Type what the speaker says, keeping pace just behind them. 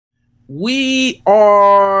We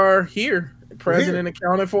are here, present and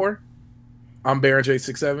accounted for. I'm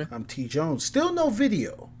BaronJ67. I'm TJones. Still no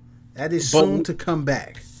video. That is soon to come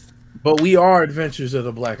back. But we are Adventures of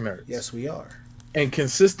the Black Nerds. Yes, we are. And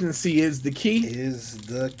consistency is the key. Is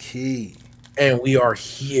the key. And we are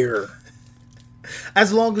here.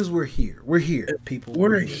 As long as we're here. We're here, people.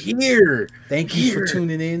 We're here. Thank you for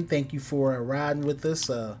tuning in. Thank you for riding with us.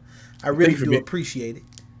 I really do appreciate it.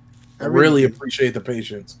 I really appreciate the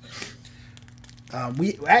patience.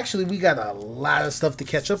 We got a lot of stuff to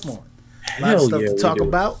catch up on. A lot of stuff to talk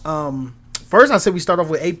about. First, I said we start off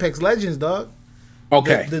with Apex Legends, dog.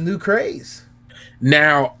 Okay. The new craze.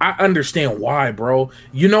 Now, I understand why, bro.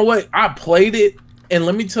 You know what? I played it, and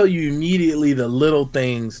let me tell you immediately the little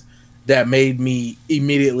things that made me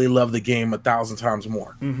immediately love the game 1,000 times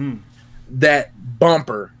more. Mm-hmm. That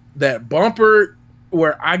bumper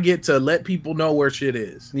where I get to let people know where shit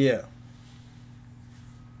is. Yeah.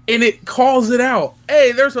 And it calls it out.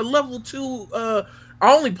 Hey, there's a level 2. I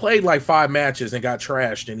only played like 5 matches and got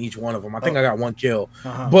trashed in each one of them. I think I got 1 kill.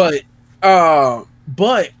 But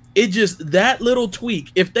it just, that little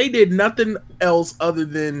tweak, if they did nothing else other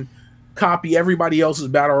than copy everybody else's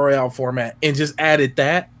battle royale format and just added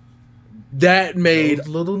that made those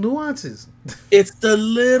little nuances. It's the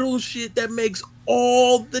little shit that makes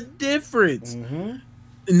all the difference. Mm-hmm.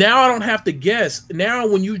 Now I don't have to guess. Now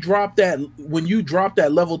when you drop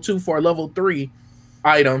that level 2 for a level 3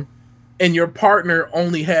 item and your partner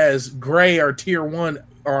only has gray or tier 1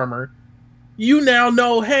 armor, you now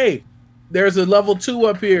know, hey, there's a level 2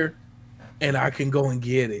 up here and I can go and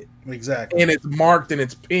get it. Exactly. And it's marked and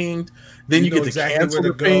it's pinged. Then you get to cancel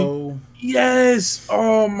the ping. Yes.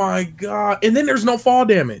 Oh my god. And then there's no fall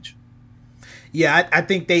damage. Yeah, I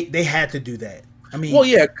think they had to do that. I mean, well,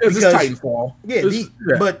 yeah, because it's Titanfall. Yeah,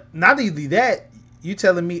 but not only that, you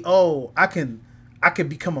telling me, oh, I can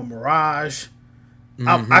become a Mirage.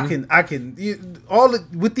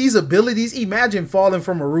 Mm-hmm. With these abilities. Imagine falling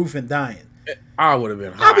from a roof and dying. I would have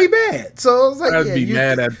been hot. I'd be mad. So I was like, I'd be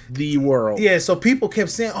mad at the world. Yeah. So people kept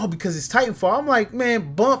saying, oh, because it's Titanfall. I'm like,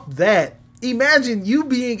 man, bump that. Imagine you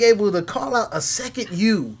being able to call out a second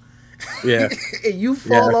you. Yeah. And you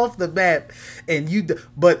fall off the map,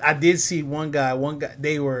 but I did see one guy.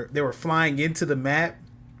 They were flying into the map,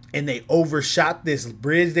 and they overshot this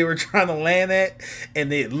bridge they were trying to land at,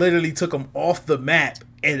 and they literally took them off the map.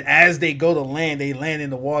 And as they go to land, they land in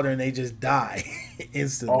the water and they just die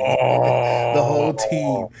instantly. Oh. The whole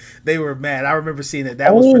team, they were mad. I remember seeing it.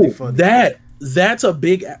 That was pretty funny. That's a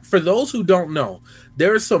big. For those who don't know,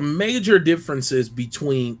 there are some major differences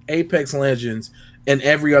between Apex Legends and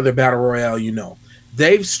every other battle royale. You know,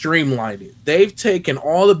 they've streamlined it. They've taken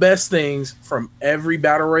all the best things from every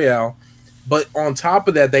battle royale, but on top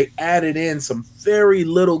of that, they added in some very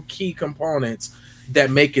little key components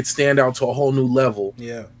that make it stand out to a whole new level.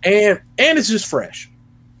 Yeah, and it's just fresh.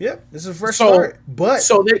 Yep, this is a fresh start. But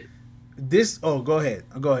go ahead.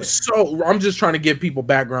 So I'm just trying to give people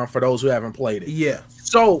background for those who haven't played it. Yeah.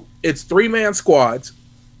 So it's 3-man squads.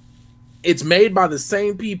 It's made by the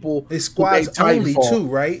same people. It's squads only too,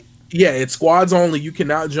 right? Yeah, it's squads only. You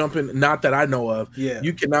cannot jump in. Not that I know of. Yeah.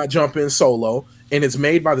 You cannot jump in solo. And it's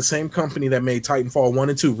made by the same company that made Titanfall 1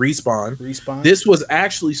 and 2, Respawn. This was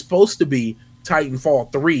actually supposed to be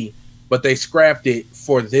Titanfall 3, but they scrapped it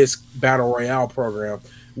for this Battle Royale program,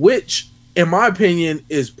 which, in my opinion,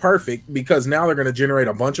 is perfect because now they're going to generate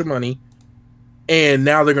a bunch of money, and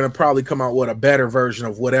now they're going to probably come out with a better version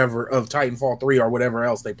of Titanfall 3 or whatever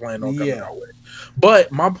else they plan on coming out with.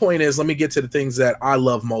 But my point is, let me get to the things that I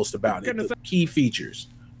love most about it. The key features.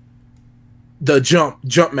 The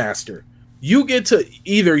jump master. You get to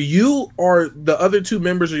either you or the other 2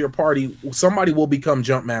 members of your party, somebody will become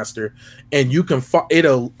jump master, and you can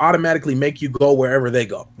it'll automatically make you go wherever they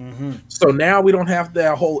go. Mm-hmm. So now we don't have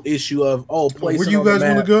that whole issue of where do you guys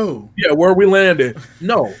want to go? Yeah, where we landed.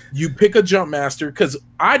 No, you pick a jump master because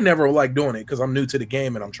I never like doing it because I'm new to the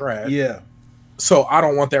game and I'm trash. Yeah. So I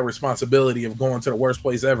don't want that responsibility of going to the worst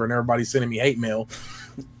place ever and everybody sending me hate mail.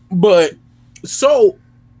 But so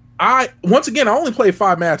once again, I only played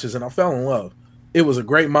 5 matches and I fell in love. It was a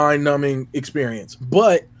great mind-numbing experience.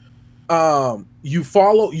 But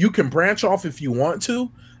you can branch off if you want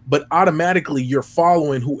to, but automatically you're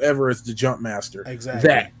following whoever is the jump master. Exactly.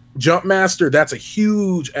 That jump master, that's a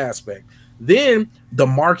huge aspect. Then the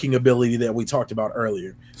marking ability that we talked about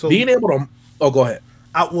earlier. So being able to go ahead.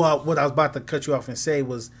 What I was about to cut you off and say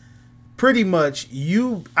was pretty much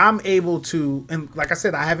I'm able to, and like I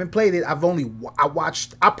said, I haven't played it. I probably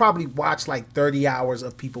watched like 30 hours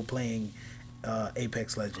of people playing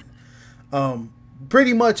Apex Legends.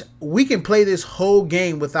 Pretty much we can play this whole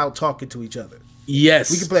game without talking to each other.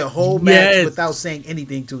 Yes. We can play a whole match without saying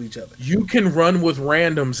anything to each other. You can run with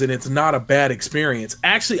randoms and it's not a bad experience.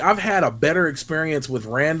 Actually, I've had a better experience with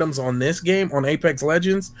randoms on this game, on Apex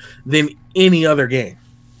Legends, than any other game.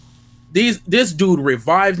 This dude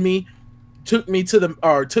revived me, took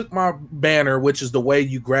my banner, which is the way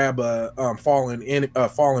you grab a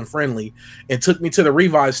fallen friendly, and took me to the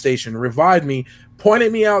revive station, revived me,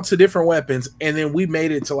 pointed me out to different weapons, and then we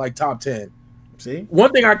made it to like top 10. See,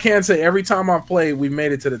 one thing I can say, every time I've played, we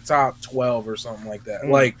made it to the top 12 or something like that.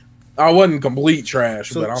 Like, I wasn't complete trash,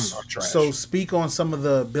 but I'm not trash. So speak on some of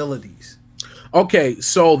the abilities. Okay,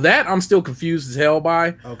 so that I'm still confused as hell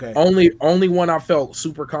by. Okay. Only one I felt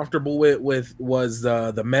super comfortable with was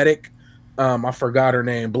the medic. I forgot her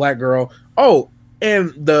name, black girl. Oh,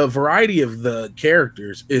 and the variety of the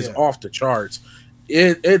characters is off the charts.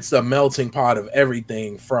 It's a melting pot of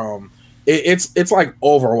everything from it's like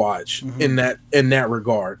Overwatch in that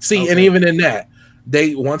regard. See, and even in that,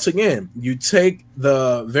 they once again, you take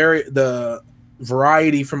the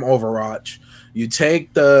variety from Overwatch, you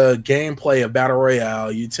take the gameplay of Battle Royale,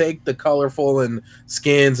 you take the colorful and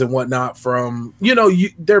skins and whatnot from,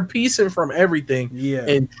 they're piecing from everything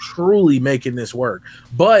and truly making this work.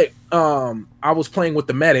 But I was playing with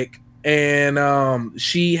the medic, and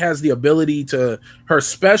she has the ability to, her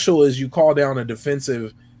special is you call down a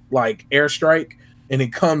defensive like airstrike, and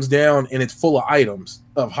it comes down and it's full of items,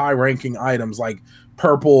 of high ranking items like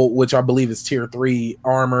purple, which I believe is tier 3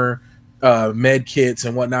 armor, med kits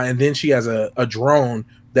and whatnot, and then she has a drone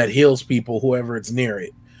that heals people, whoever it's near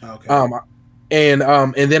it. Okay. And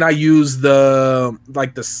then I use the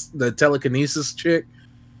telekinesis chick,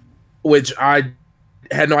 which I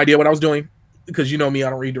had no idea what I was doing, because you know me, I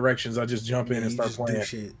don't read directions. I just jump in and start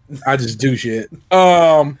playing. I just do shit.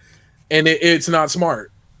 And it's not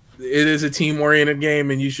smart. It is a team-oriented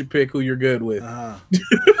game, and you should pick who you're good with.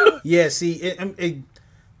 Yeah, see,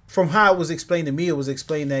 from how it was explained to me, it was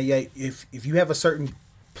explained that if you have a certain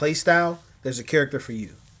play style, there's a character for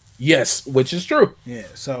you. Yes, which is true. Yeah,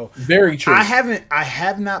 so very true. I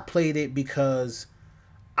have not played it because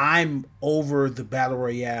I'm over the Battle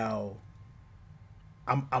Royale.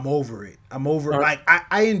 I'm over it. I'm over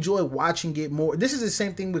I enjoy watching it more. This is the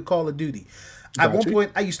same thing with Call of Duty. At one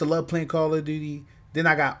point, I used to love playing Call of Duty. Then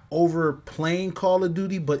I got over playing Call of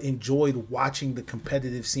Duty, but enjoyed watching the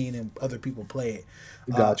competitive scene and other people play it.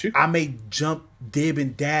 Got you. I may dib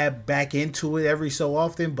and dab back into it every so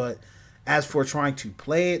often, but as for trying to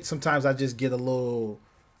play it, sometimes I just get a little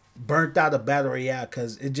burnt out of Battle Royale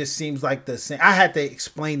because it just seems like the same. I had to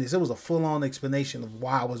explain this. It was a full-on explanation of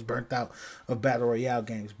why I was burnt out of Battle Royale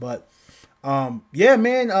games. But yeah,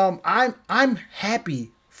 man, I'm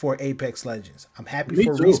happy for Apex Legends. I'm happy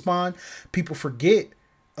for Respawn. People forget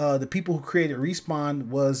the people who created Respawn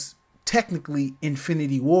was technically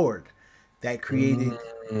Infinity Ward that created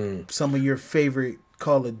some of your favorite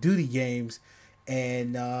Call of Duty games.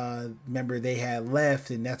 And remember, they had left,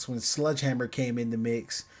 and that's when Sledgehammer came in the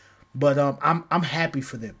mix. But I'm happy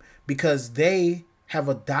for them because they have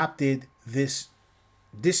adopted this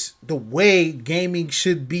the way gaming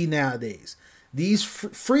should be nowadays. These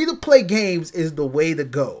free-to-play games is the way to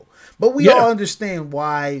go. But we all understand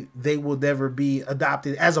why they will never be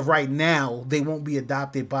adopted. As of right now, they won't be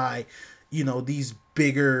adopted by, these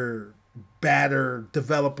bigger, badder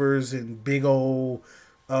developers and big old...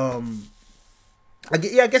 I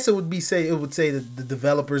guess it would say the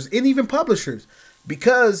developers and even publishers,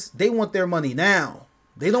 because they want their money now.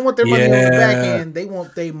 They don't want their money on the back end. They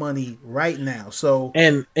want their money right now. So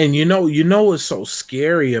and what's so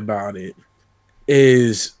scary about it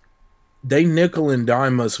is they nickel and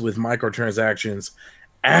dime us with microtransactions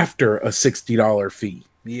after a $60 fee.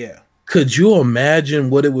 Yeah. Could you imagine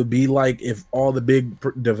what it would be like if all the big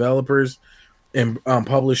developers and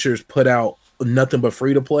publishers put out nothing but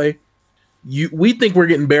free to play? We think we're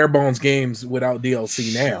getting bare bones games without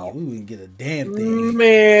DLC now. We wouldn't get a damn thing,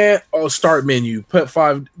 man. Oh, start menu. Put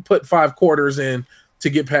five quarters in to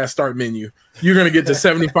get past start menu. You're gonna get to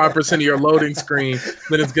 75% of your loading screen.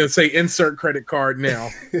 Then it's gonna say insert credit card now.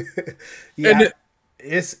 Yeah,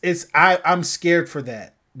 I'm scared for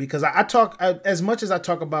that because I talk as much as I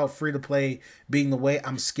talk about free to play being the way.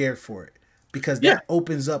 I'm scared for it because that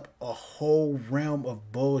opens up a whole realm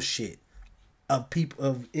of bullshit. Of people,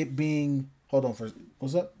 of it being. Hold on first.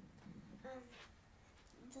 What's up?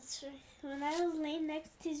 That's right. When I was laying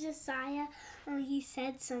next to Josiah, he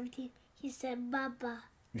said something. He said, "Baba."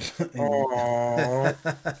 Aww.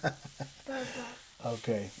 Baba.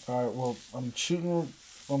 Okay. All right. Well, I'm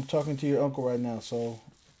talking to your uncle right now, so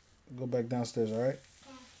go back downstairs. All right.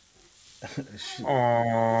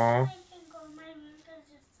 Aww.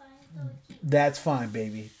 That's fine,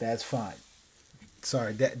 baby. That's fine.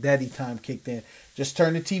 Sorry, daddy time kicked in. Just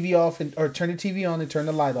turn the TV off or turn the TV on and turn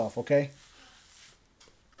the light off, okay?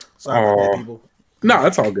 Sorry about that, people. No,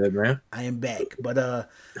 that's all good, man. I am back. But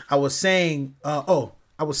I was saying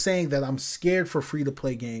that I'm scared for free to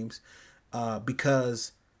play games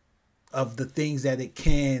because of the things that it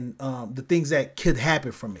can the things that could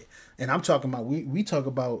happen from it. And I'm talking about we talk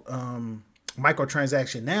about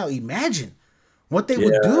microtransaction now. Imagine what they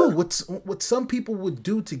would do, what some people would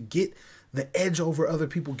do to get the edge over other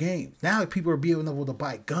people's games. Now people are being able to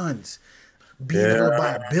buy guns, being able to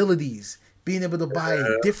buy abilities, being able to buy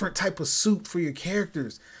a different type of suit for your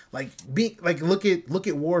characters. Look at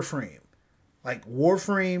Warframe. Like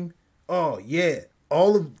Warframe,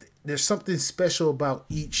 there's something special about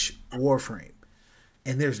each Warframe.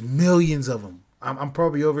 And there's millions of them. I'm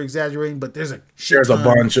probably over exaggerating, but there's a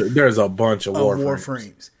bunch of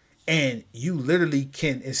Warframes. And you literally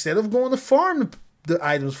can, instead of going to farm the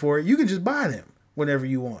items for it, you can just buy them whenever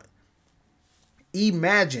you want.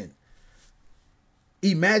 Imagine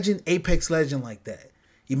Apex Legend like that.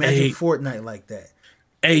 Imagine Fortnite like that.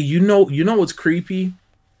 Hey, you know what's creepy?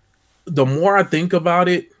 The more I think about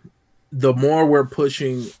it, the more we're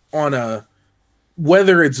pushing on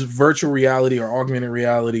whether it's virtual reality or augmented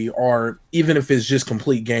reality, or even if it's just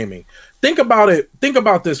complete gaming. Think about it. Think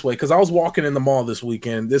about this way, because I was walking in the mall this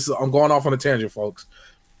weekend. I'm going off on a tangent, folks.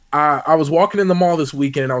 I was walking in the mall this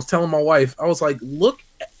weekend, and I was telling my wife, I was like, look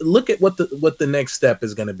at what the next step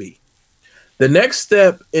is going to be. The next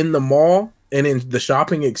step in the mall and in the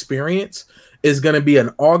shopping experience is going to be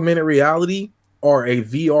an augmented reality or a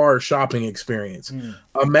VR shopping experience.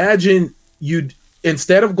 Imagine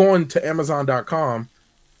instead of going to Amazon.com,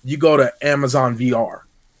 you go to Amazon VR.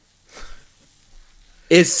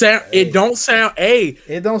 It don't sound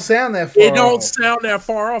that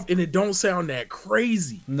far off, and it don't sound that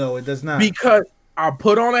crazy. No, it does not. Because I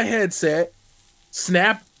put on a headset,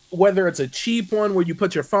 snap, whether it's a cheap one where you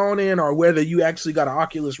put your phone in, or whether you actually got an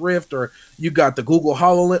Oculus Rift or you got the Google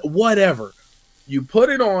HoloLens, whatever. You put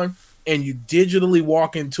it on and you digitally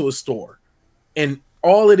walk into a store, and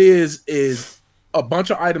all it is a bunch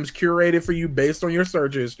of items curated for you based on your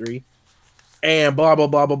search history, and blah, blah,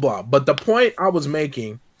 blah, blah, blah. But the point I was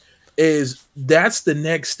making is that's the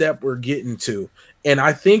next step we're getting to. And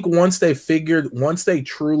I think once they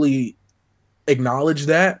truly acknowledge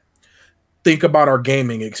that, think about our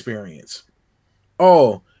gaming experience.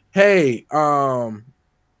 Oh, hey, our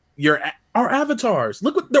avatars.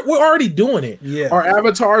 Look, we're already doing it. Yeah, our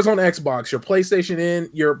avatars on Xbox, your PlayStation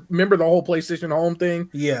remember the whole PlayStation Home thing?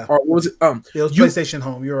 Yeah, or was it? It was PlayStation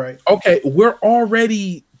Home. You're right. Okay, we're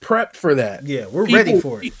already prepped for that. Yeah, we're ready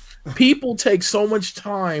for it. People take so much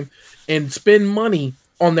time and spend money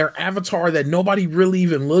on their avatar that nobody really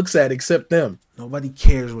even looks at except them. Nobody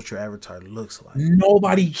cares what your avatar looks like.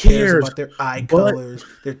 Nobody cares about their eye colors,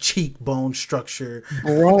 their cheekbone structure.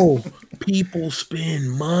 Bro, people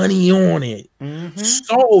spend money on it. Mm-hmm.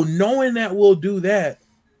 So knowing that we'll do that,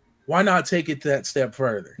 why not take it that step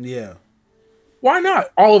further? Yeah. Why not?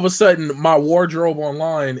 All of a sudden, my wardrobe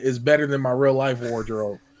online is better than my real life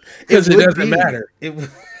wardrobe. Because it doesn't matter.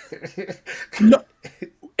 No.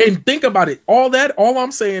 And think about it. All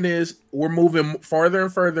I'm saying is we're moving further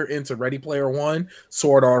and further into Ready Player One,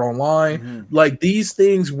 Sword Art Online. Mm-hmm. Like these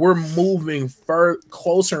things we're moving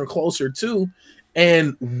closer and closer to.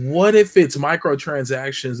 And what if it's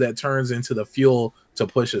microtransactions that turns into the fuel to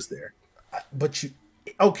push us there? But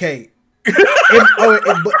okay.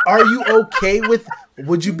 But are you okay with?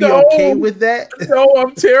 Would you be okay with that? No,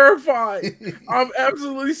 I'm terrified. I'm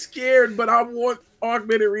absolutely scared, but I want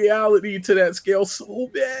augmented reality to that scale so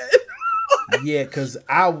bad. Yeah, because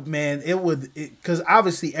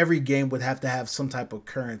obviously every game would have to have some type of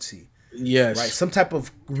currency. Yes, right. Some type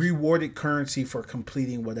of rewarded currency for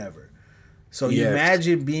completing whatever. So you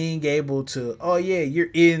imagine being able to,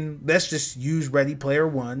 you're in. Let's just use Ready Player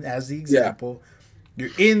One as the example. Yeah.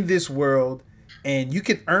 You're in this world, and you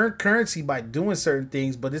can earn currency by doing certain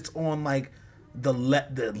things, but it's on like the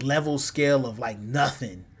level scale of like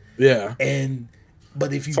nothing. Yeah,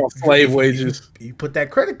 but if you slave wages, you put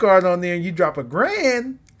that credit card on there and you drop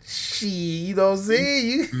 $1,000, you know what I'm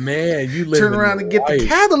saying? You turn around and get the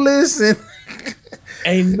catalyst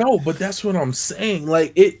and no, but that's what I'm saying.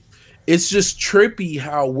 Like it's just trippy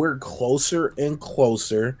how we're closer and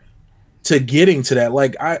closer to getting to that.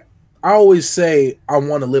 Like I always say I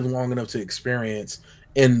want to live long enough to experience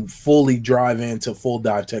and fully drive into full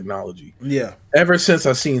dive technology. Yeah. Ever since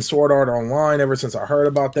I seen Sword Art Online, ever since I heard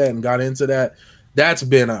about that and got into that, that's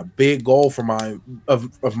been a big goal for mine,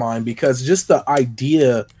 because just the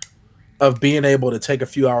idea of being able to take a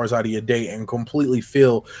few hours out of your day and completely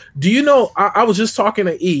feel. Do you know, I was just talking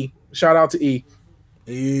to E, shout out to E,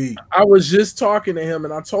 Hey. I was just talking to him,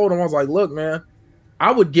 and I told him, I was like, "Look, man,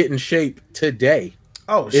 I would get in shape today.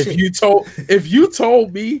 Oh, if shit. if you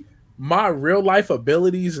told me my real life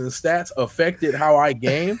abilities and stats affected how I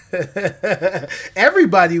game,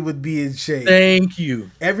 everybody would be in shape. Thank you.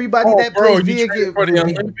 Everybody that plays video games for the would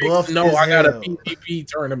be Olympics. buffed No, as I got a hell. PvP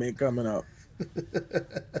tournament coming up.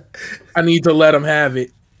 I need to let them have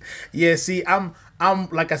it. Yeah, see, I'm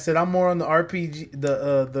like I said, I'm more on the RPG,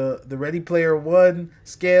 the Ready Player One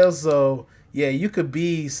scale. So yeah, you could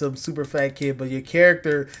be some super fat kid, but your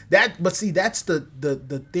character but see, that's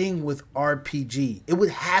the thing with RPG. It would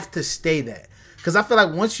have to stay that. Because I feel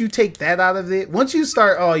like once you take that out of it, once you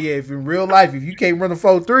start, oh yeah, if in real life, if you can't run a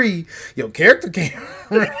 4-3, your character can't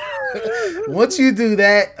run. Once you do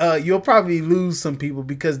that, you'll probably lose some people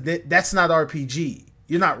because that's not RPG.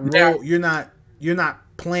 You're not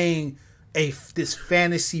playing this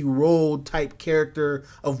fantasy role type character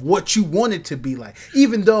of what you want it to be like.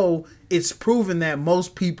 Even though it's proven that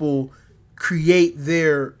most people create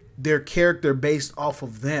their character based off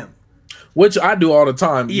of them. Which I do all the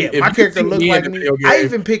time. Yeah, my character look like me.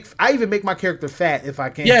 I even make my character fat if I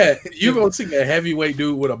can. Yeah, you're gonna see a heavyweight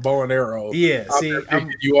dude with a bow and arrow. Yeah, see, I'm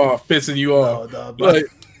pissing you off. But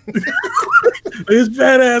his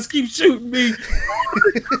fat ass keeps shooting me.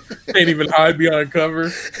 Can't even hide behind cover.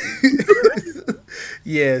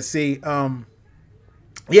 Yeah, see,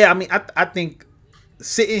 yeah, I mean, I think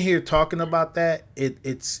sitting here talking about that,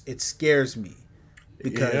 it scares me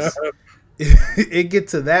because it get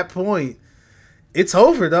to that point. It's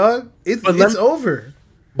over, dog. It's over.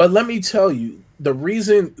 But let me tell you, the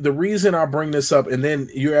reason I bring this up, and then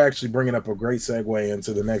you're actually bringing up a great segue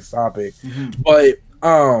into the next topic. Mm-hmm. But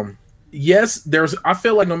yes, I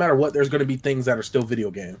feel like no matter what, there's going to be things that are still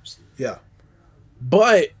video games. Yeah.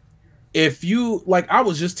 But if you I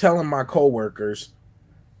was just telling my coworkers,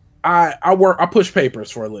 I push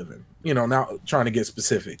papers for a living. You know, now trying to get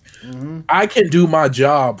specific. Mm-hmm. I can do my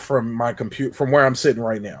job from my computer, from where I'm sitting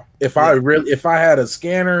right now. If I had a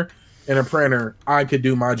scanner and a printer, I could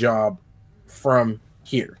do my job from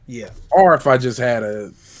here. Yeah. Or if I just had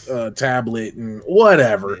a tablet and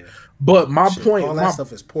whatever. Yeah. But my point, all that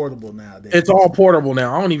stuff is portable nowadays. It's all portable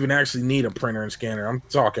now. I don't even actually need a printer and scanner. I'm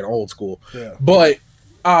talking old school. Yeah. But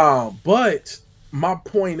my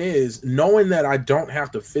point is, knowing that I don't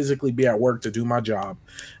have to physically be at work to do my job,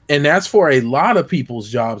 and that's for a lot of people's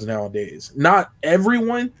jobs nowadays. Not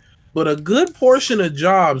everyone, but a good portion of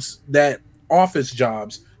jobs, that office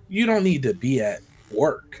jobs, you don't need to be at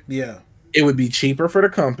work. Yeah. It would be cheaper for the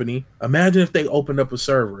company. Imagine if they opened up a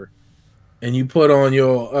server and you put on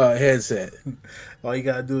your headset. All you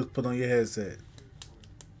gotta do is put on your headset.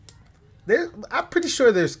 I'm pretty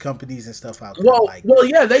sure there's companies and stuff out there. Well,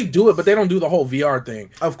 yeah, they do it, but they don't do the whole VR thing.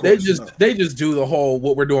 Of course, they just do the whole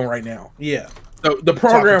what we're doing right now. Yeah, the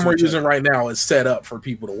program we're using right now is set up for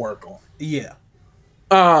people to work on. Yeah.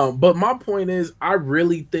 But my point is, I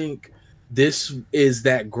really think this is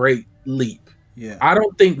that great leap. Yeah. I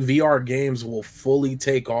don't think VR games will fully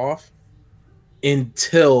take off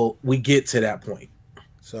until we get to that point.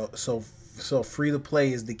 So free to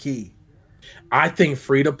play is the key. I think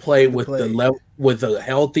free to play with the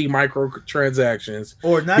healthy microtransactions,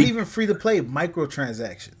 or not even free to play,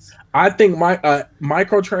 microtransactions. I think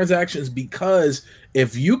microtransactions, because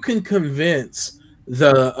if you can convince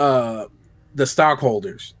the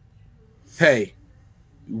stockholders, hey,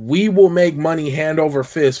 we will make money hand over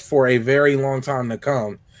fist for a very long time to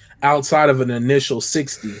come, outside of an initial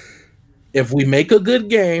 60, if we make a good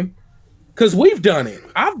game. Because we've done it.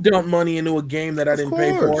 I've dumped money into a game that I didn't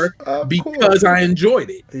pay for because I enjoyed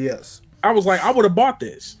it. Yes. I was like, I would have bought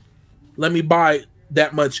this. Let me buy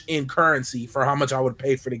that much in currency for how much I would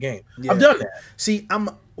pay for the game. Yeah. I've done that. See,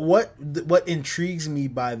 what intrigues me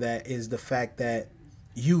by that is the fact that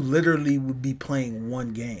you literally would be playing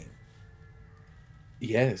one game.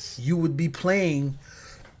 Yes. You would be playing,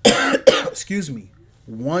 excuse me,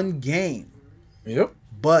 one game. Yep.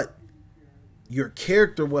 But your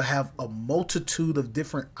character will have a multitude of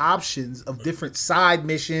different options of different side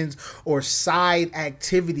missions or side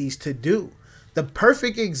activities to do. The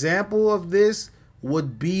perfect example of this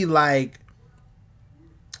would be like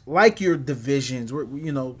your divisions. We're,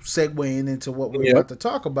 segueing into what we're about to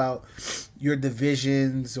talk about. Your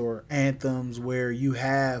divisions or anthems, where you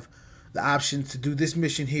have the options to do this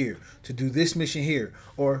mission here, to do this mission here.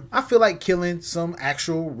 Or I feel like killing some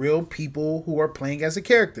actual real people who are playing as a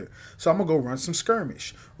character. So I'm going to go run some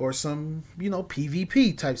skirmish or some,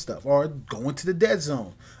 PvP type stuff, or go into the dead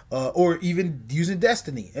zone, or even using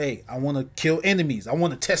Destiny. Hey, I want to kill enemies. I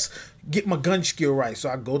want to get my gun skill right. So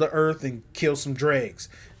I go to Earth and kill some dregs.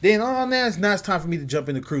 Then now it's time for me to jump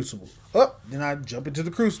into Crucible. Then I jump into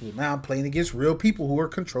the Crucible. Now I'm playing against real people who are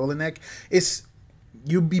controlling that.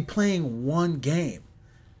 You'll be playing one game.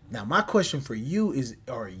 Now my question for you is: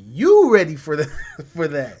 are you ready for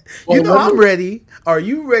that? Well, I'm ready. Are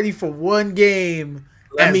you ready for one game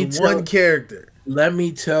as one character? Let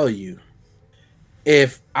me tell you,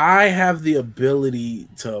 if I have the ability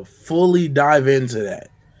to fully dive into that,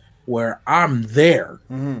 where I'm there,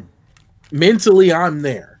 mentally I'm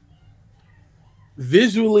there,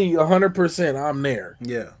 visually 100% I'm there.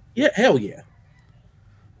 Yeah, hell yeah.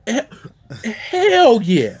 Hell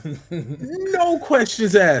yeah. No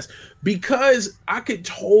questions asked. Because I could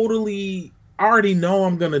I already know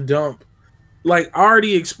I'm going to dump. Like, I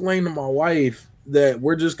already explained to my wife that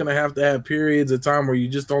we're just going to have periods of time where you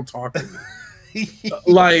just don't talk to me.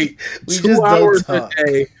 Like, 2 hours a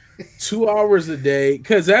day. 2 hours a day.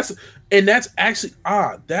 Because that's actually,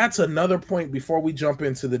 that's another point before we jump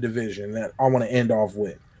into the division that I want to end off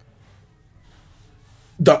with.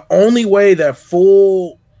 The only way that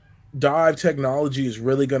full dive technology is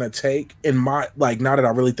really going to take, in my, like, now that I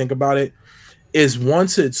really think about it, is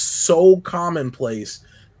once it's so commonplace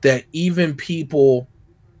that even people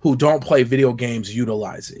who don't play video games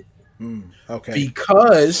utilize it. Okay.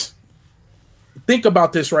 Because think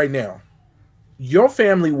about this right now. Your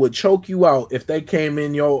family would choke you out if they came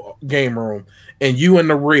in your game room and you in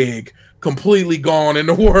the rig completely gone in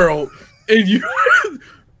the world. And you,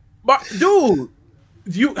 but dude,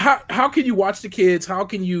 how can you watch the kids? How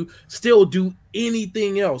can you still do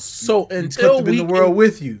anything else? So until put them in the world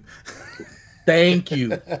with you. Thank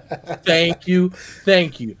you.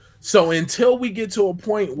 So until we get to a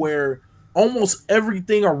point where almost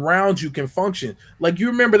everything around you can function, like you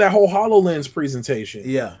remember that whole HoloLens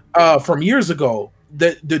presentation, from years ago.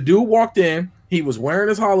 The dude walked in, he was wearing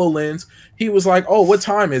his HoloLens. He was like, "Oh, what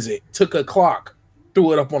time is it?" Took a clock,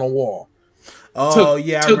 threw it up on a wall. I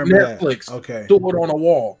remember Netflix, that. Okay, threw it on a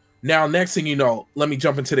wall. Now, next thing you know, let me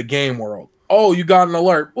jump into the game world. Oh, you got an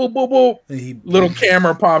alert. Boop, boop, boop. Little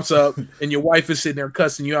camera pops up, and your wife is sitting there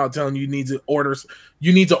cussing you out, telling you need to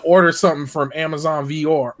order something from Amazon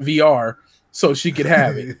VR so she could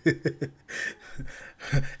have it.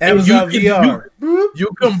 Amazon VR. You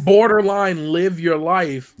can borderline live your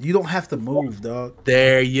life. You don't have to move, dog.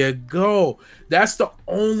 There you go. That's the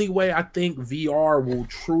only way I think VR will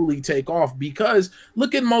truly take off, because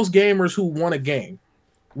look at most gamers who want a game.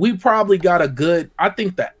 We probably got I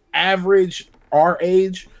think the average our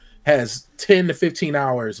age has 10 to 15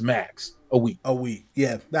 hours max a week.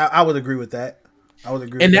 Yeah, I would agree with that.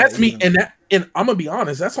 And that's me. And I'm gonna be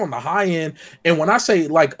honest, that's on the high end. And when I say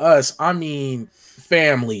like us, I mean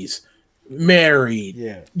families, married.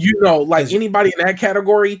 Yeah, like anybody in that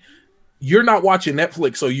category. You're not watching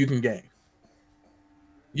Netflix so you can game.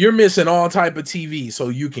 You're missing all type of TV so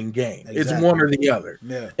you can game. Exactly. It's one or the other.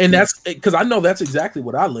 Yeah, and that's because I know that's exactly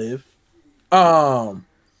what I live.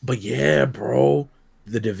 But yeah, bro,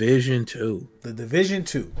 the Division 2.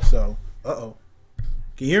 So,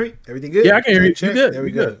 Can you hear me? Everything good? Yeah, I can hear you. You good? There we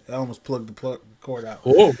go. I almost plugged the cord out.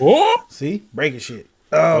 Oh. See? Breaking shit.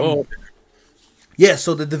 Yeah,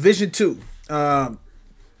 so the Division 2.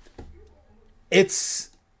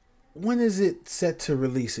 When is it set to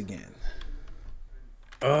release again?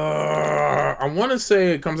 I want to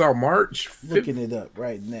say it comes out March. Looking it up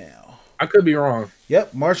right now. I could be wrong.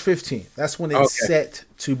 Yep, March 15th. That's when it's set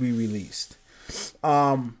to be released.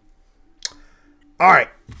 All right.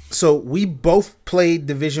 So we both played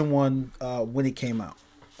Division 1 when it came out.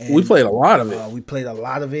 And we played a lot of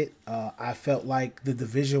it. I felt like the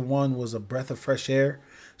Division 1 was a breath of fresh air,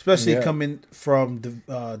 especially coming from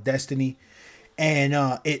Destiny. And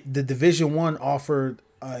the Division 1 offered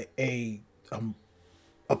a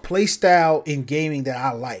play style in gaming that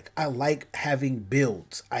I like. I like having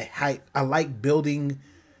builds. I like building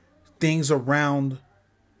things around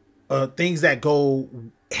things that go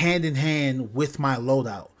hand in hand with my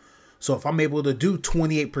loadout. So if I'm able to do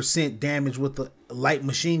 28% damage with a light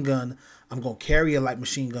machine gun, I'm going to carry a light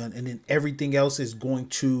machine gun, and then everything else is going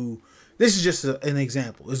to, this is just an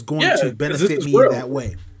example, is going to benefit me that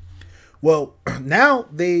way. Well, now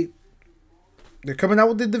they're coming out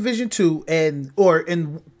with the Division 2 and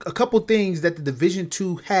a couple things that the Division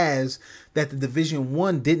 2 has that the Division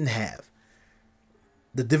 1 didn't have.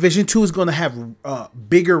 The Division 2 is going to have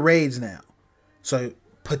bigger raids now. So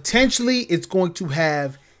potentially it's going to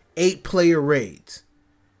have 8-player raids.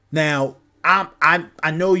 Now,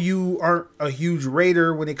 I know you aren't a huge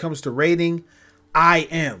raider when it comes to raiding. I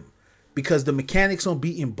am, because the mechanics on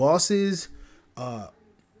beating bosses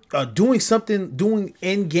doing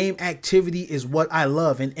in-game activity is what I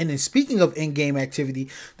love. And in speaking of in-game activity,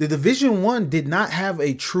 the Division 1 did not have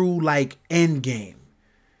a true like end game.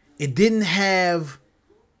 It didn't have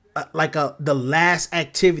the last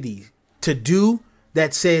activity to do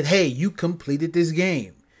that said, "Hey, you completed this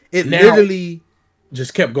game." It literally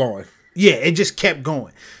just kept going. Yeah, it just kept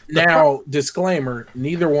going. Now, disclaimer,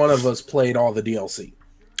 neither one of us played all the DLC.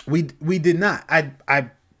 We did not. I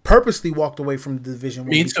purposely walked away from the Division 1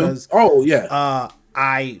 because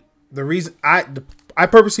I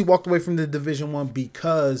purposely walked away from the Division 1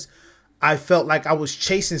 because I felt like I was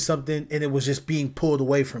chasing something and it was just being pulled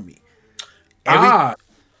away from me.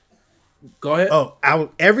 Go ahead.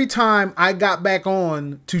 Every time I got back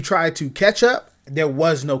on to try to catch up, there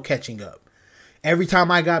was no catching up. Every time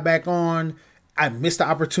I got back on, I missed the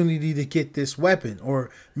opportunity to get this weapon or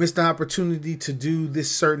missed the opportunity to do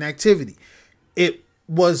this certain activity. It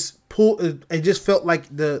was pulled. It just felt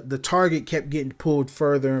like the target kept getting pulled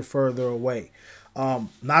further and further away.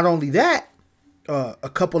 Not only that, a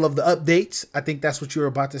couple of the updates, I think that's what you were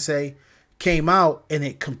about to say, came out and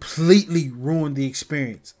it completely ruined the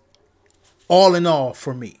experience. All in all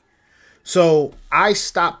for me. So I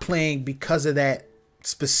stopped playing because of that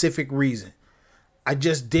specific reason. I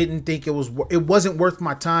just didn't think it wasn't worth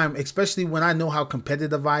my time, especially when I know how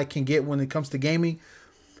competitive I can get when it comes to gaming.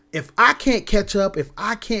 If I can't catch up, if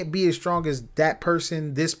I can't be as strong as that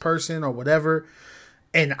person, this person, or whatever,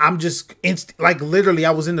 and I'm just literally,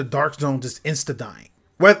 I was in the dark zone just insta dying.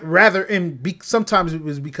 Sometimes it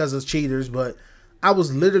was because of cheaters, but I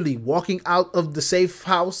was literally walking out of the safe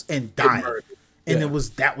house and dying, and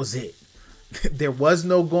that was it. There was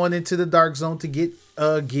no going into the dark zone to get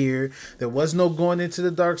gear. There was no going into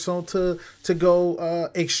the dark zone to go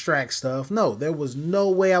extract stuff. No, there was no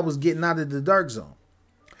way I was getting out of the dark zone.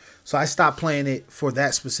 So I stopped playing it for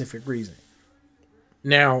that specific reason.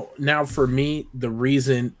 Now for me, the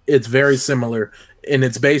reason, it's very similar and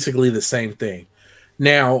it's basically the same thing.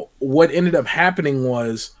 Now, what ended up happening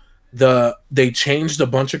was they changed a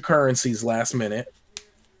bunch of currencies last minute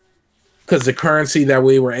because the currency that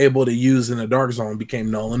we were able to use in the dark zone became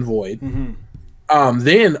null and void. Mm-hmm.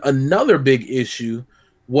 Then another big issue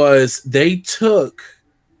was they took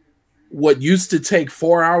what used to take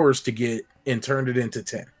 4 hours to get and turned it into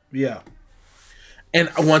 10. Yeah. And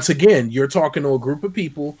once again, you're talking to a group of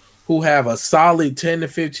people who have a solid 10 to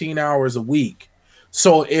 15 hours a week.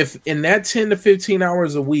 So if in that 10 to 15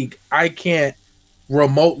 hours a week, I can't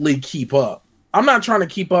remotely keep up. I'm not trying to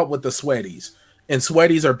keep up with the sweaties. And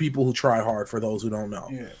sweaties are people who try hard, for those who don't know.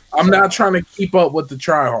 Yeah. I'm not trying to keep up with the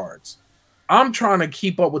tryhards. I'm trying to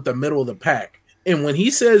keep up with the middle of the pack. And when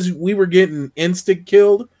he says we were getting instant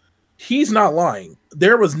killed, he's not lying.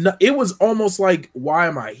 It was almost like, why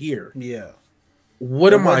am I here? Yeah.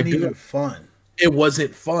 What am I doing? Even fun. It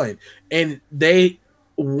wasn't fun. And and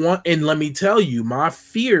let me tell you, my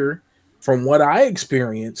fear from what I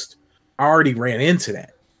experienced, I already ran into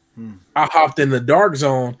that. I hopped in the dark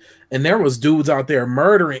zone and there was dudes out there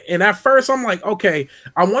murdering. And at first I'm like, okay,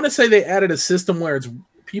 I want to say they added a system where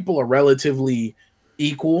people are relatively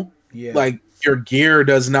equal. Yeah. Like your gear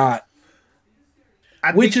does not.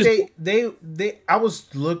 I was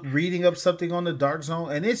reading up something on the dark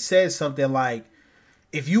zone and it says something like,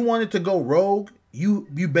 if you wanted to go rogue, you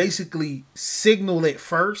basically signal it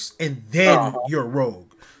first and then you're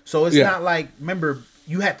rogue. So it's not like, remember,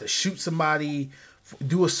 you had to shoot somebody,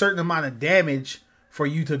 do a certain amount of damage for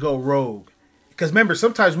you to go rogue. Because remember,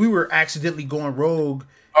 sometimes we were accidentally going rogue.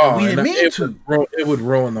 We didn't mean to. It would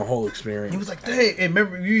ruin the whole experience. He was like, dang. And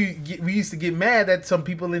remember, we used to get mad at some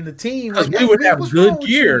people in the team. Because we would have good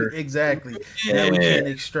gear. Exactly. Yeah. And we can't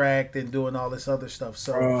extract and doing all this other stuff.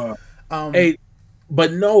 So,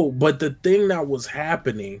 but the thing that was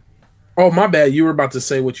happening. Oh, my bad. You were about to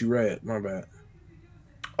say what you read. My bad.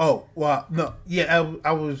 Oh, well, no. Yeah,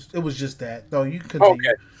 it was just that. No, you can continue.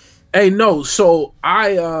 Okay. Hey, no. So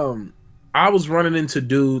I was running into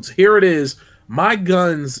dudes. Here it is. My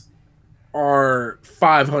guns are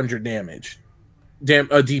 500 damage.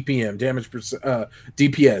 DPM, damage per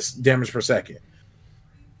DPS, damage per second.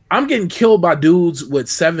 I'm getting killed by dudes with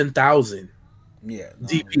 7,000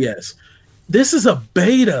 DPS. This is a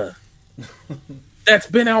beta that's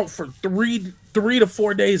been out for three to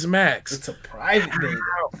 4 days max. It's a private beta.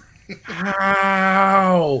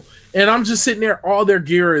 How? And I'm just sitting there. All their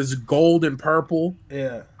gear is gold and purple.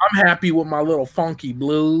 Yeah. I'm happy with my little funky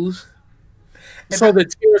blues. So the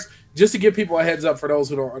tiers, just to give people a heads up for those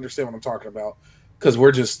who don't understand what I'm talking about, because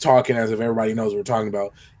we're just talking as if everybody knows what we're talking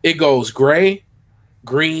about. It goes gray,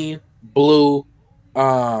 green, blue,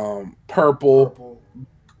 purple,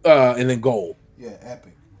 and then gold. Yeah,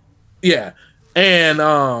 epic. Yeah.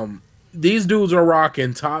 And these dudes are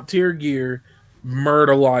rocking top tier gear,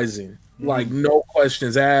 murderizing, like no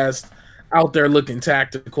questions asked, out there looking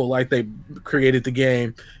tactical like they created the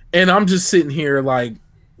game. And I'm just sitting here like,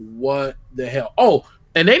 what the hell? Oh,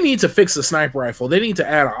 and they need to fix the sniper rifle. They need to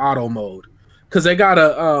add an auto mode because they got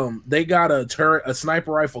a turret, a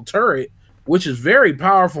sniper rifle turret, which is very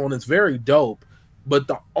powerful and it's very dope. But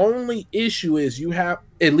the only issue is you have,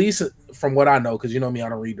 at least from what I know, because you know me, I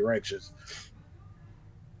don't read directions.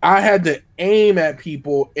 I had to aim at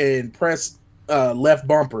people and press left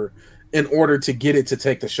bumper in order to get it to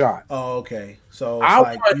take the shot. Oh, okay. So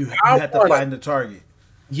it's you have to find the target.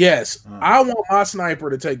 Yes, I want my sniper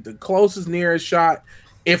to take the closest nearest shot.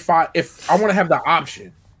 If I want to have the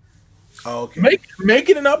option. Oh, okay. Make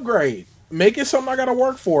it an upgrade. Make it something I got to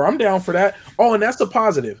work for. I'm down for that. Oh, and that's the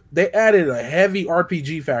positive. They added a heavy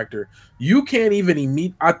RPG factor. You can't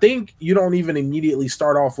even I think you don't even immediately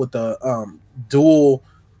start off with the dual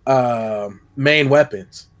main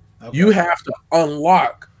weapons. Okay. You have to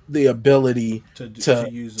unlock the ability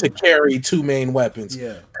to carry two main weapons.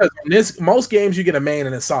 Yeah. Because in most games you get a main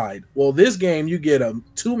and a side. Well, this game you get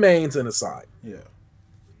two mains and a side.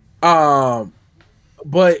 Yeah.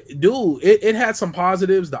 But dude, it had some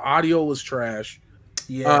positives. The audio was trash.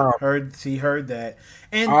 Yeah, heard that.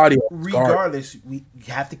 And audio regardless, we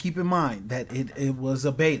have to keep in mind that it was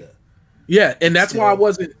a beta. Yeah, and that's why I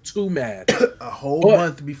wasn't too mad. A whole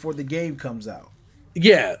month before the game comes out.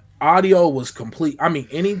 Yeah, audio was complete. I mean,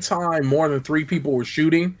 anytime more than 3 people were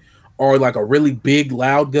shooting, or like a really big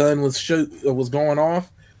loud gun was going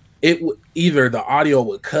off, either the audio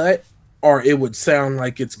would cut or it would sound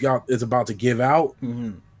like it's about to give out.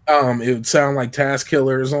 Mm-hmm. It would sound like Task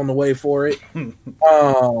Killer is on the way for it.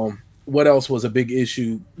 What else was a big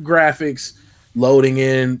issue? Graphics, loading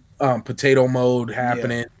in, potato mode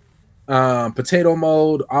happening. Yeah. Potato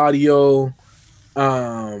mode, audio.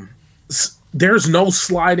 There's no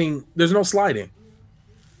sliding.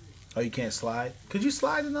 Oh, you can't slide? Could you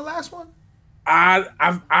slide in the last one? I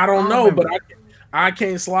don't know, but I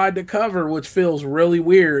can't slide the cover, which feels really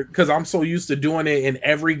weird because I'm so used to doing it in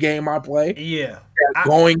every game I play. Yeah.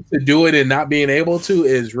 Going to do it and not being able to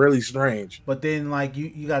is really strange. But then, like,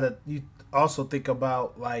 you also think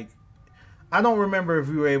about, like, I don't remember if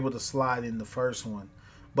we were able to slide in the first one,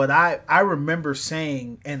 but I remember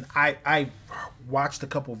saying, and I watched a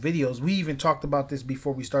couple videos. We even talked about this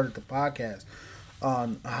before we started the podcast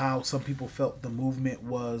on how some people felt the movement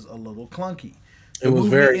was a little clunky. The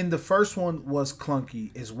movement in the first one was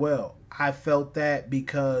clunky as well. I felt that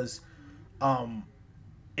because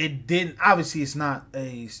it didn't, obviously it's not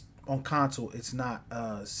on console, it's not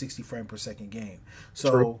a 60 frame per second game.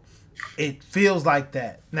 So true. It feels like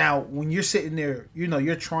that. Now, when you're sitting there,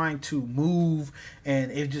 you're trying to move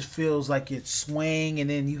and it just feels like it's swaying, and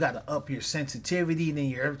then you got to up your sensitivity, and then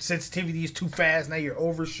your sensitivity is too fast. Now you're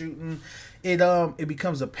overshooting. It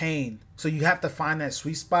becomes a pain. So you have to find that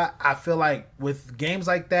sweet spot. I feel like with games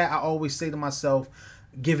like that, I always say to myself,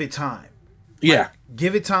 give it time. Yeah.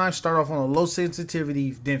 Give it time, start off on a low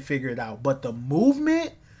sensitivity, then figure it out. But the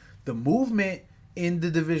movement in the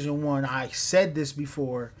Division 1, I said this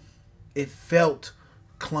before, it felt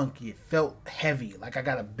clunky. It felt heavy. Like I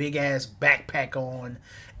got a big ass backpack on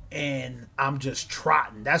and I'm just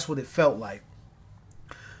trotting. That's what it felt like.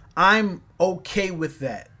 I'm okay with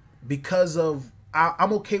that because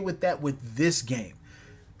I'm okay with that with this game.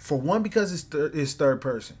 For one, because it's third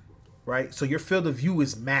person, right? So your field of view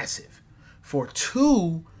is massive. For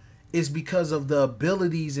two, is because of the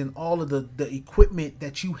abilities and all of the equipment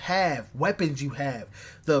that you have, weapons you have,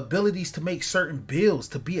 the abilities to make certain builds,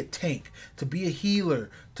 to be a tank, to be a healer,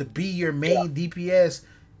 to be your main DPS.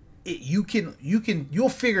 You'll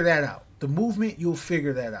figure that out. The movement, you'll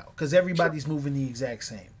figure that out because everybody's moving the exact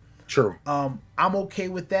same. True. I'm okay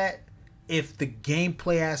with that if the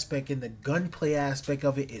gameplay aspect and the gunplay aspect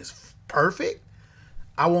of it is perfect.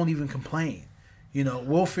 I won't even complain.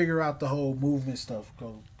 We'll figure out the whole movement stuff.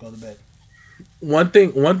 Go to bed. One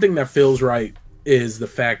thing that feels right is the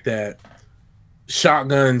fact that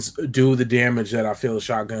shotguns do the damage that I feel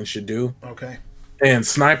shotguns should do. Okay. And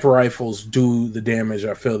sniper rifles do the damage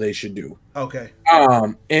I feel they should do. Okay.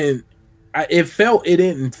 And it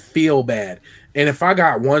didn't feel bad. And if I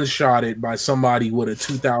got one-shotted by somebody with a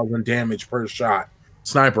 2,000 damage per shot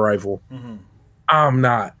sniper rifle, I'm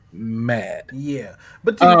not mad. Yeah,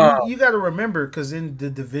 but you got to remember, because in the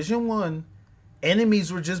Division 1,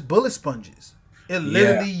 enemies were just bullet sponges. It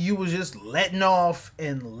literally, you was just letting off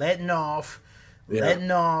and reloading,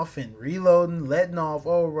 letting off.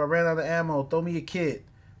 Oh, I ran out of ammo. Throw me a kit.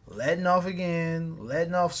 Letting off again,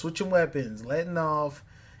 letting off, switching weapons, letting off.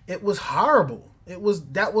 It was horrible. That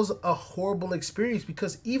was a horrible experience,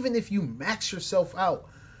 because even if you max yourself out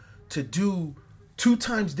to do 2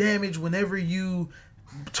 times damage whenever you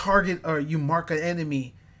target or you mark an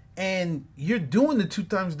enemy, and you're doing the 2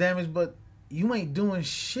 times damage, but you ain't doing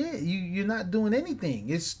shit. You're not doing anything.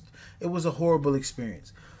 It was a horrible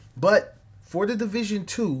experience. But for the Division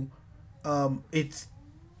 2, it's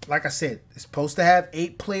like I said, it's supposed to have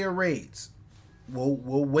 8-player raids.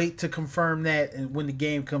 We'll wait to confirm that, and when the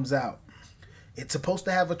game comes out. It's supposed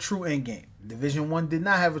to have a true end game. Division 1 did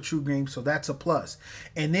not have a true game, so that's a plus.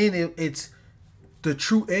 And then it's the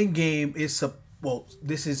true end game is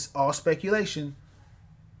this is all speculation.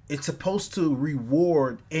 It's supposed to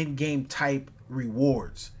reward end game type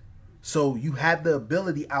rewards. So you have the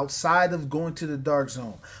ability, outside of going to the dark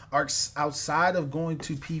zone, or outside of going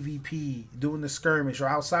to PvP, doing the skirmish, or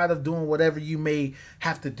outside of doing whatever you may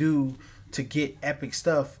have to do to get epic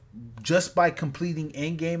stuff, just by completing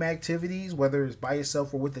end-game activities, whether it's by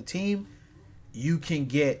yourself or with a team, you can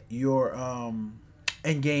get your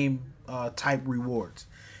end-game type rewards.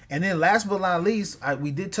 And then last but not least, we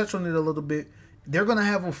did touch on it a little bit, they're going to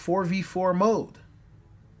have a 4v4 mode.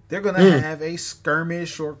 They're going to have a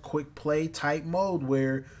skirmish or quick play type mode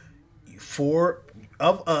where 4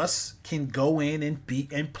 of us can go in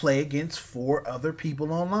and play against 4 other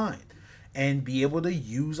people online, and be able to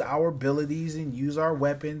use our abilities and use our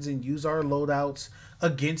weapons and use our loadouts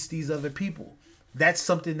against these other people. That's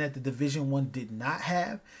something that the Division 1 did not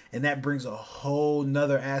have, and that brings a whole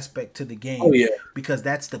nother aspect to the game. Oh, yeah. Because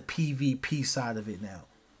that's the PvP side of it now.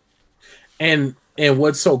 And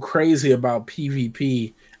what's so crazy about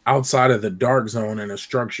PvP outside of the dark zone in a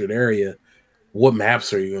structured area, what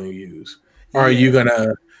maps are you going to use?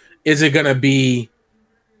 Is it going to be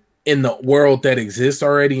in the world that exists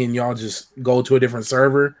already and y'all just go to a different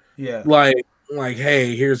server? Yeah. Like,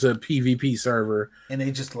 hey, here's a PvP server. And they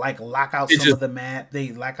just lock out some of the map.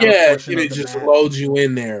 They lock out a portion of the map. It just loads you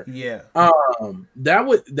in there. Yeah.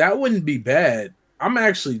 That wouldn't be bad. I'm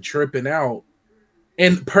actually tripping out.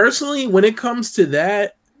 And personally, when it comes to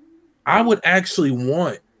that, I would actually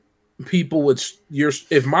want people with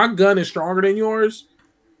if my gun is stronger than yours,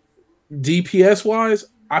 DPS wise,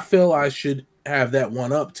 I feel I should have that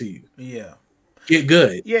one up to you. Yeah. Get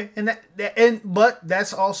good. Yeah, but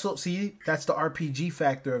that's also, that's the RPG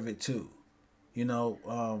factor of it too. You know,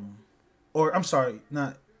 or I'm sorry,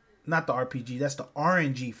 not the RPG, that's the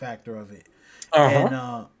RNG factor of it.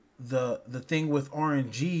 And the thing with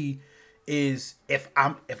RNG is if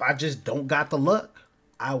I just don't got the luck,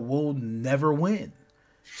 I will never win.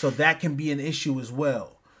 So that can be an issue as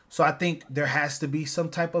well. So I think there has to be some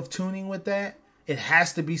type of tuning with that. It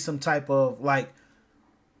has to be some type of like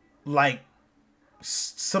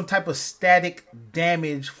some type of static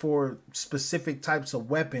damage for specific types of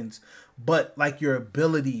weapons, but like your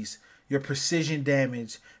abilities, your precision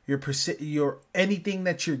damage, your anything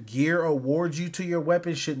that your gear awards you to your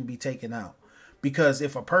weapon shouldn't be taken out. Because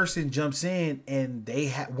if a person jumps in and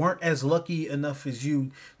they weren't as lucky enough as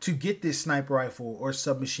you to get this sniper rifle or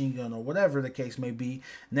submachine gun or whatever the case may be,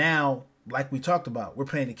 now, like we talked about, we're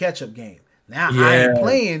playing the catch-up game. Now I ain't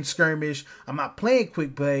playing skirmish. I'm not playing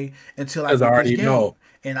quick play until I get this game.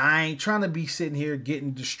 And I ain't trying to be sitting here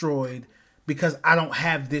getting destroyed because I don't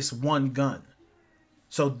have this one gun.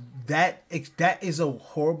 So that is a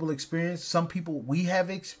horrible experience. Some people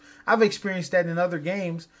I've experienced that in other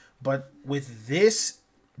games, but with this,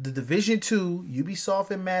 the Division 2,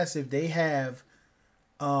 Ubisoft and Massive, they have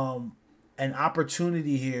an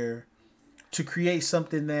opportunity here to create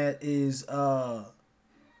something that is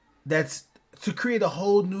that's to create a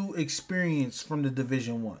whole new experience from the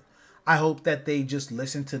Division 1. I hope that they just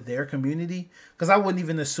listen to their community, because I wouldn't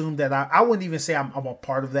even assume that I wouldn't even say I'm a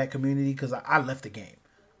part of that community, because I left the game.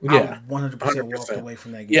 Yeah, I 100% walked away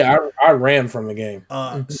from that game. Yeah, I ran from the game.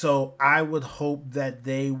 So I would hope that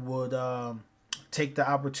they would take the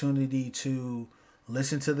opportunity to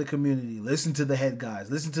listen to the community, listen to the head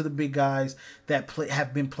guys, listen to the big guys that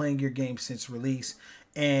have been playing your game since release,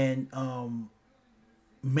 and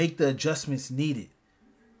make the adjustments needed.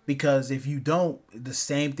 Because if you don't, the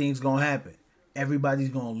same thing's gonna happen. Everybody's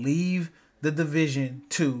gonna leave the Division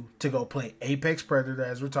 2 to go play Apex Predator,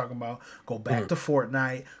 as we're talking about, go back to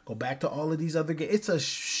Fortnite, go back to all of these other games.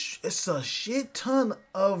 It's a shit ton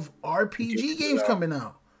of RPG games coming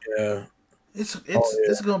out. Yeah.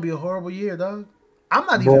 It's gonna be a horrible year, dog. I'm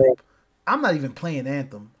not even playing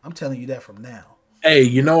Anthem. I'm telling you that from now. Hey,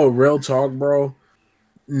 you know, real talk, bro.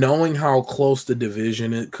 Knowing how close the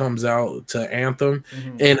Division it comes out to Anthem,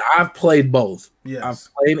 and I've played both. Yes.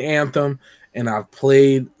 I've played Anthem and I've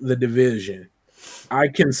played the Division. I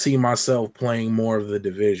can see myself playing more of the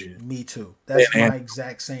Division. Me too. That's my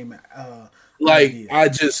exact same like idea. I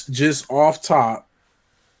just off top,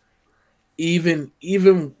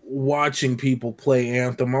 even watching people play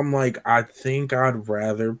Anthem, I'm like, I think I'd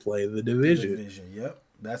rather play the Division. Yep.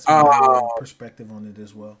 That's my perspective on it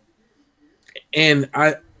as well. And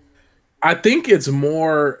I think it's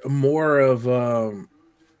more of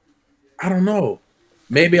I don't know.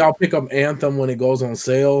 Maybe I'll pick up Anthem when it goes on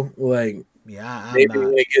sale. Like, yeah, maybe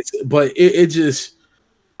when it gets, but it just,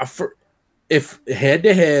 if head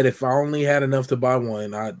to head, if I only had enough to buy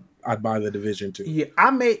one, I'd buy the Division 2. Yeah,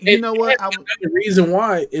 know what? The reason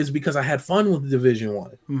why is because I had fun with the Division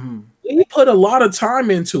 1. Mm-hmm. We put a lot of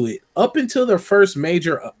time into it. Up until their first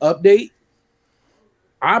major update,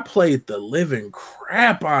 I played the living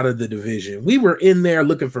crap out of the Division. We were in there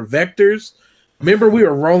looking for vectors. Remember, we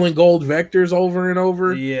were rolling gold vectors over and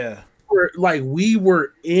over? Yeah. We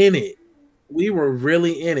were in it. We were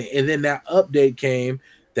really in it. And then that update came.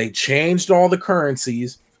 They changed all the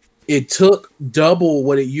currencies. It took double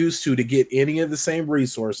what it used to get any of the same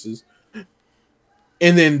resources.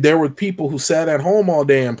 And then there were people who sat at home all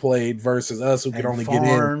day and played versus us who could only get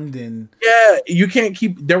in. Yeah, you can't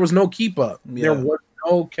keep. There was no keep up. Yeah. There was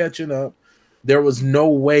no catching up. There was no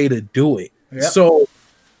way to do it. Yep. So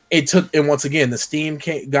it took, and once again, the steam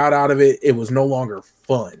got out of it. It was no longer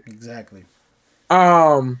fun. Exactly.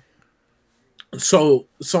 So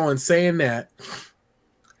in saying that,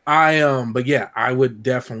 but yeah, I would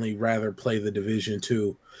definitely rather play the Division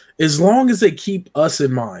 2 as long as they keep us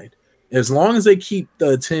in mind. As long as they keep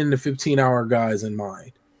the 10 to 15 hour guys in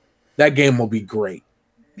mind, that game will be great.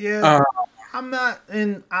 Yeah. I'm not,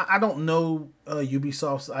 and I don't know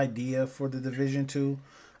Ubisoft's idea for the Division 2.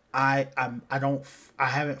 I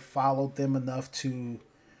haven't followed them enough to,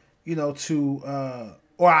 I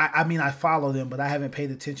follow them, but I haven't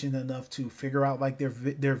paid attention enough to figure out like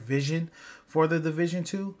their vision for the Division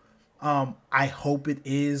 2. I hope it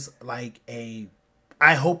is I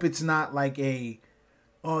hope it's not like a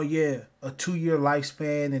 2-year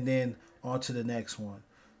lifespan and then on to the next one.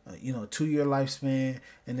 2-year lifespan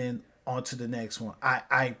and then on to the next one.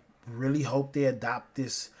 I really hope they adopt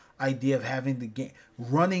this idea of having the game,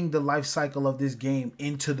 running the life cycle of this game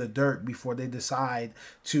into the dirt before they decide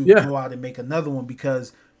to go out and make another one,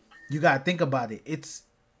 because you got to think about it. It's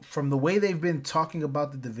from the way they've been talking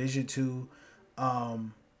about the Division 2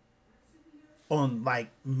 on like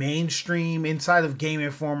mainstream inside of Game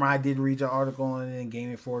Informer. I did read an article on it in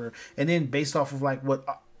Game Informer, and then based off of like what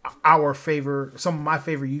some of my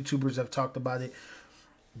favorite YouTubers have talked about it.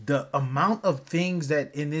 The amount of things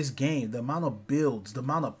that in this game, the amount of builds, the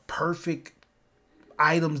amount of perfect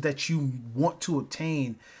items that you want to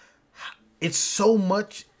obtain, it's so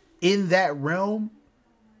much in that realm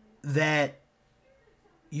that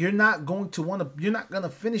you're not going to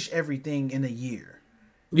finish everything in a year.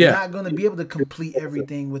 You're not going to be able to complete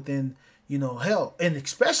everything within, hell. And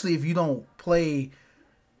especially if you don't play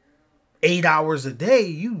 8 hours a day,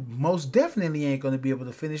 you most definitely ain't going to be able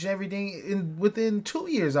to finish everything within 2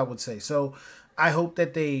 years, I would say. So I hope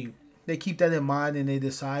that they keep that in mind and they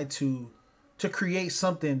decide to create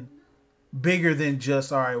something bigger than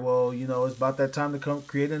just, all right, well, it's about that time to come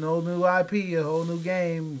create an old new IP, a whole new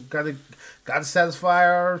game. Gotta satisfy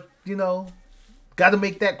our, gotta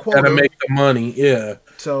make that quota. Gotta make the money, yeah.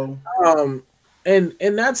 So and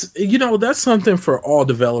that's that's something for all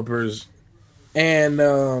developers. And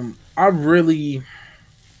I really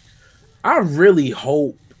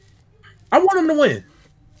hope, I want them to win.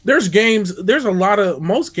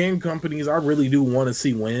 Most game companies I really do want to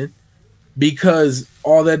see win, because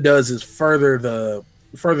all that does is further the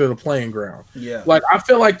playing ground. Yeah. Like, I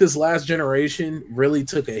feel like this last generation really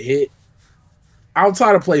took a hit.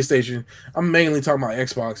 Outside of PlayStation, I'm mainly talking about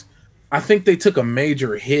Xbox. I think they took a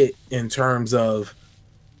major hit in terms of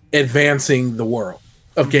advancing the world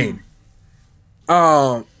of gaming.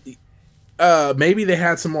 Maybe they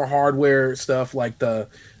had some more hardware stuff like the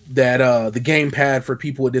gamepad for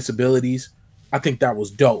people with disabilities. I think that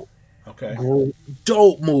was dope. Okay.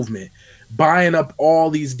 Dope movement. Buying up all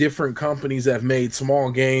these different companies that have made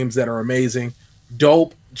small games that are amazing.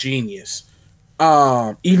 Dope, genius.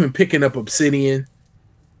 Even picking up Obsidian.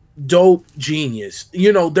 Dope, genius.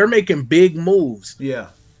 They're making big moves. Yeah.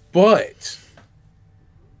 But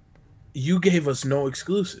you gave us no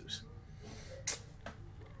exclusives.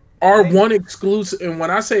 Our one exclusive, and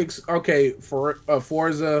when I say for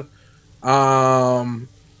Forza,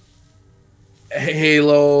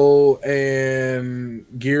 Halo, and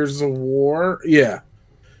Gears of War,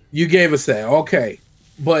 you gave us that, okay.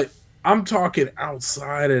 But I'm talking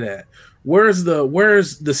outside of that. Where's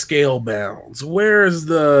the scale bounds? Where's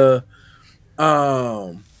the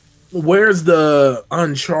Where's the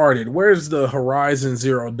Uncharted? Where's the Horizon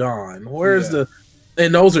Zero Dawn? Where's the...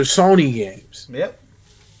 And those are Sony games. Yep.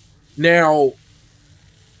 Now,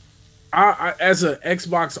 I as an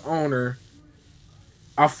Xbox owner,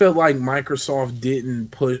 I felt like Microsoft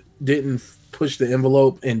didn't push the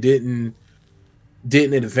envelope and didn't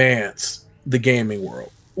advance the gaming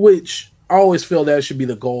world, which I always feel that should be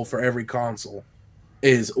the goal for every console,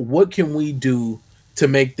 is what can we do to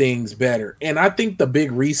make things better. And I think the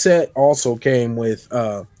big reset also came with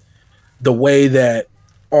the way that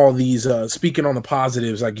all these speaking on the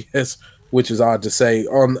positives, I guess, which is odd to say,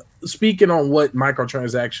 on speaking on what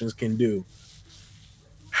microtransactions can do,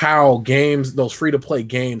 how games, those free-to-play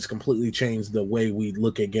games, completely changed the way we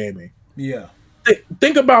look at gaming. Yeah.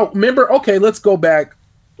 Think about, remember, okay, let's go back,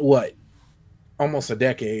 what, almost a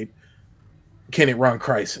decade. Can it run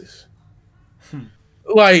Crysis?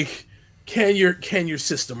 Like, can your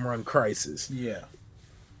system run Crysis? Yeah.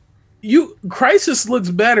 Crysis looks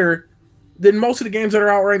better than most of the games that are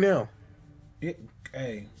out right now.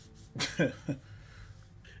 Hey.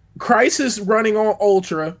 Crysis running on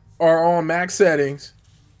Ultra or on max settings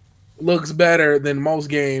looks better than most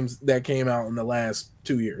games that came out in the last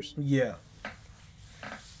 2 years. Yeah.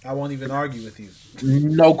 I won't even argue with you.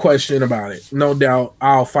 No question about it. No doubt.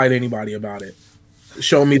 I'll fight anybody about it.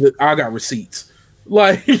 Show me that I got receipts.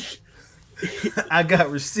 Like, I got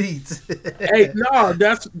receipts. hey, no,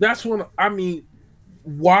 that's when, I mean,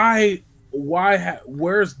 where's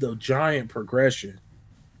the giant progression?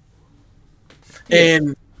 Yeah.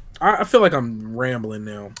 And I feel like I'm rambling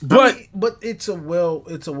now, but it's a well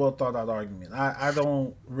thought out argument. I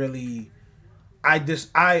don't really,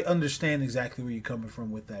 I understand exactly where you're coming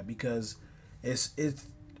from with that, because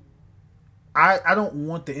I don't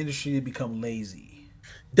want the industry to become lazy.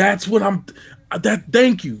 That's what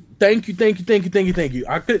thank you.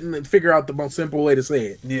 I couldn't figure out the most simple way to say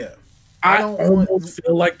it. Yeah. I almost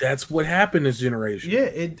feel like that's what happened this generation. Yeah,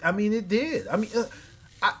 it did. I mean,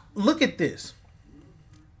 look at this.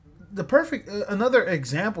 The perfect another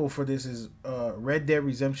example for this is Red Dead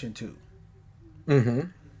Redemption 2. Mm-hmm.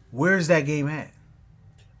 Where's that game at?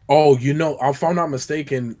 Oh, if I'm not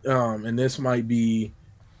mistaken, and this might be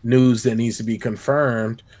news that needs to be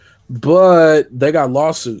confirmed, but they got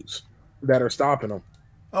lawsuits that are stopping them.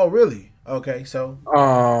 Oh, really? Okay, so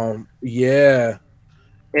yeah,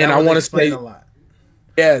 and I want to say a lot.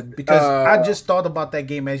 Yeah, because I just thought about that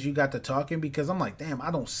game as you got to talking, because I'm like, damn, I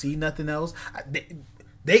don't see nothing else.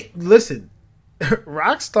 They listen.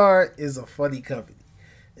 Rockstar is a funny company.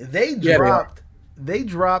 They dropped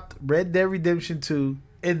Red Dead Redemption 2,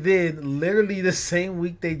 and then literally the same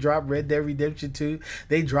week they dropped Red Dead Redemption 2,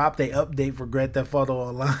 they dropped an update for Grand Theft Auto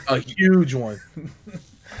Online. A huge one.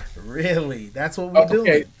 Really? That's what we're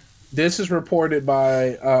doing. This is reported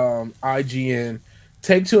by IGN.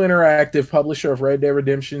 Take-Two Interactive, publisher of Red Dead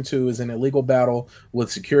Redemption 2, is in a legal battle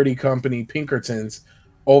with security company Pinkertons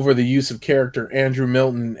over the use of character Andrew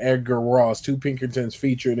Milton and Edgar Ross, two Pinkertons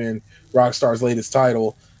featured in Rockstar's latest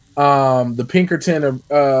title. The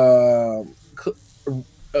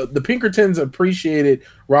Pinkertons appreciated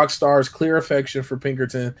Rockstar's clear affection for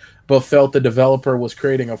Pinkerton, but felt the developer was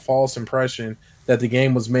creating a false impression that the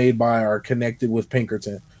game was made by or connected with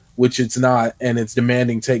Pinkerton, which it's not, and it's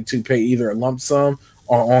demanding Take-Two pay either a lump sum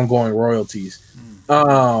or ongoing royalties.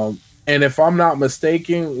 And if I'm not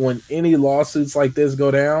mistaken, when any lawsuits like this go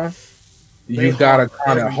down, you gotta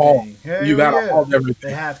kind of halt. You gotta halt everything.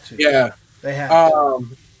 They have to. Yeah, they have to.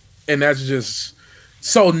 And that's just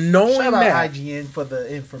so knowing Shout that out IGN for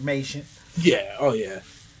the information. Yeah. Oh yeah.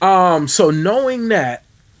 So knowing that,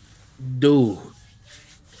 dude,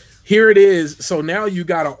 here it is. So now you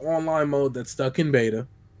got an online mode that's stuck in beta.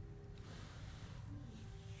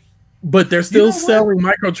 But they're still selling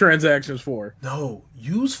microtransactions for. No,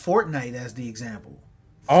 use Fortnite as the example.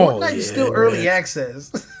 Oh, Fortnite is still early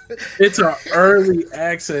access. It's an early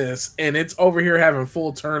access, and it's over here having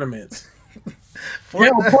full tournaments.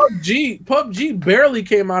 PUBG barely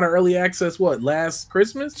came out of early access. What, last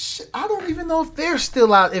Christmas? I don't even know if they're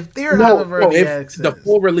still out. If they're out of early access, the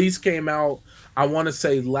full release came out. I want to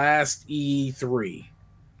say last E3.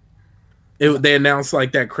 They announced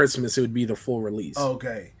like that Christmas it would be the full release.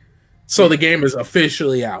 Okay. So the game is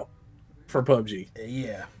officially out for PUBG.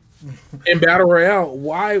 Yeah. In Battle Royale,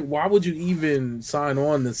 why would you even sign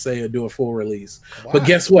on to say do a full release? Why? But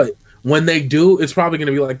guess what? When they do, it's probably going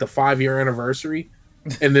to be like the 5-year anniversary,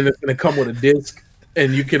 and then it's going to come with a disc,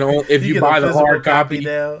 and you can only if you buy the hard copy.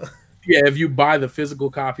 Yeah, if you buy the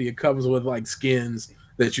physical copy, it comes with like skins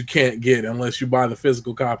that you can't get unless you buy the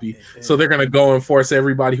physical copy. So they're going to go and force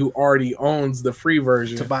everybody who already owns the free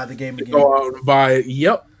version to buy the game again. Go out and buy it.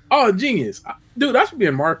 Yep. Oh, genius. Dude, I should be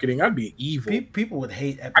in marketing. I'd be evil. People would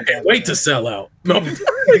hate Epic. I can't wait to sell out. No.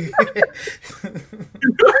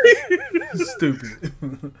 Stupid.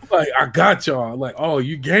 Like, I got y'all. Like, oh,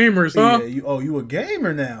 you gamers, huh? Yeah, you a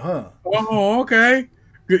gamer now, huh? Oh, okay.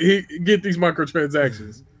 Get these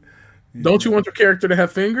microtransactions. Yeah. Don't you want your character to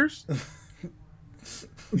have fingers?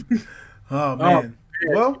 Oh, man.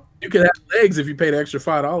 Well, you could have legs if you paid extra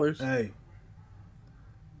 $5. Hey.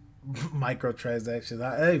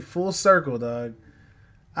 Microtransactions. Hey, full circle, dog.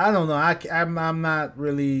 I don't know. I'm not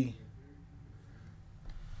really.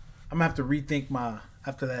 I'm gonna have to rethink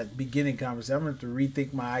after that beginning conversation. I'm gonna have to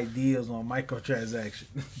rethink my ideas on microtransactions.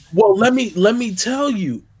 Well, let me tell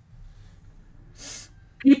you.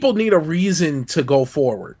 People need a reason to go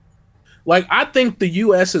forward. Like, I think the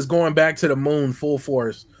U.S. is going back to the moon full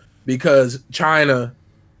force because China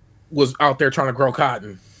was out there trying to grow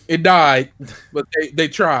cotton. It died, but they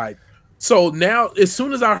tried. So now, as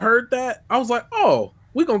soon as I heard that, I was like, oh,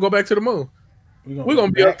 we're going to go back to the moon. We're going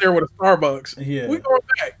to be up there with a Starbucks. Yeah. We're going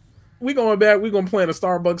back. We're going back. We're going to plant a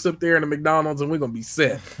Starbucks up there and a McDonald's, and we're going to be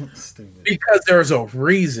set. Because there's a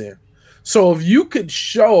reason. So if you could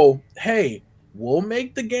show, hey, we'll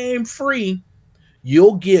make the game free,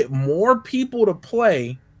 you'll get more people to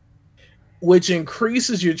play, which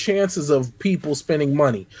increases your chances of people spending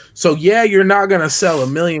money. So yeah, you're not going to sell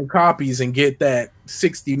 1 million copies and get that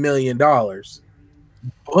 $60 million,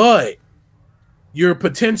 but you're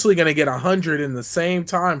potentially going to get 100 in the same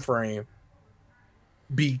time frame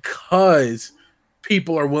because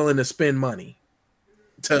people are willing to spend money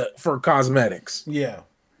for cosmetics. Yeah.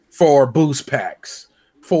 For boost packs,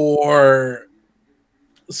 for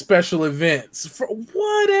special events, for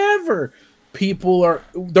whatever. People are,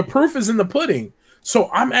 the proof is in the pudding. So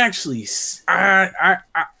I'm actually,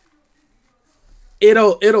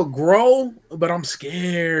 it'll grow, but I'm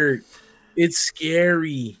scared. It's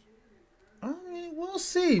scary. I mean, we'll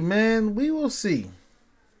see, man. We will see.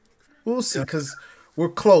 We'll see, because we're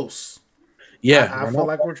close. Yeah, I feel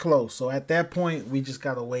like we're close. So at that point, we just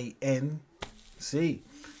gotta wait and see.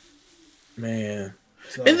 Man.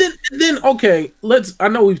 So. And then okay, I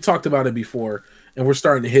know we've talked about it before, and we're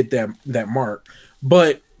starting to hit that mark.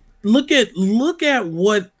 But look at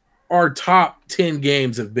what our top 10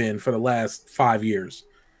 games have been for the last 5 years.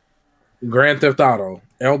 Grand Theft Auto,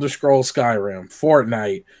 Elder Scrolls Skyrim,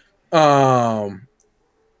 Fortnite, and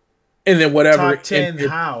then whatever. Top 10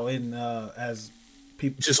 as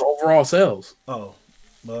people, just overall sales. Oh,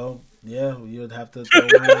 well, yeah, you'd have to throw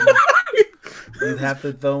in. You'd have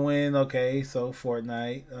to throw in, okay, so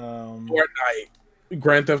Fortnite.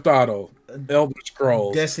 Grand Theft Auto, Elder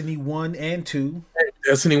Scrolls. Destiny 1 and 2.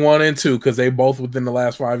 Destiny 1 and 2, because they both within the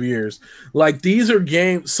last 5 years. Like, these are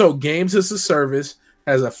games. So Games as a Service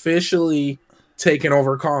has officially taken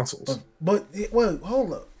over consoles. But wait,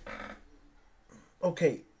 hold up.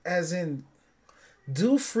 Okay, as in,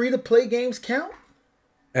 do free-to-play games count?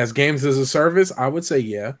 As Games as a Service, I would say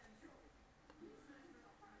yeah.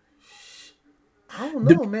 I don't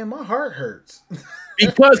know, man. My heart hurts.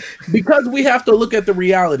 because we have to look at the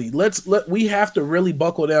reality. We have to really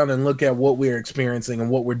buckle down and look at what we're experiencing and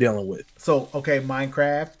what we're dealing with. So, okay,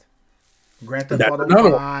 Minecraft, Grand Theft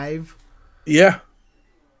Auto 5. Yeah.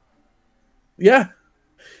 Yeah.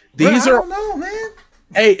 These I don't know, man.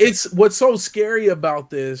 Hey, it's what's so scary about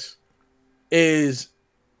this is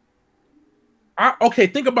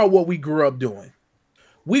think about what we grew up doing.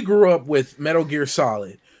 We grew up with Metal Gear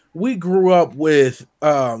Solid. We grew up with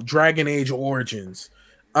Dragon Age Origins,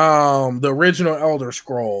 the original Elder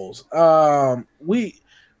Scrolls. I'm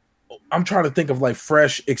trying to think of like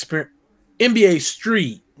fresh experience. NBA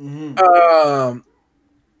Street. Mm-hmm.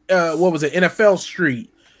 What was it? NFL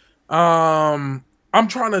Street. I'm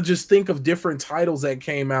trying to just think of different titles that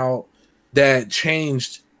came out that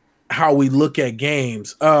changed how we look at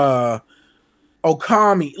games.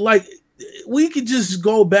 Okami, like. We could just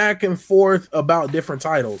go back and forth about different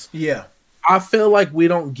titles. Yeah. I feel like we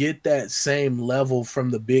don't get that same level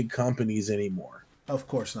from the big companies anymore. Of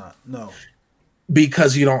course not. No.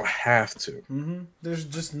 Because you don't have to. Mm-hmm. There's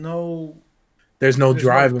just no... There's no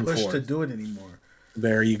driving push force to do it anymore.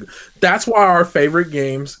 There you go. That's why our favorite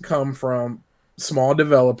games come from small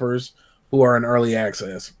developers who are in early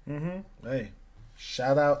access. Mm-hmm. Hey,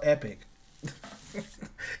 shout out Epic.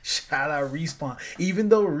 Shout out Respawn. Even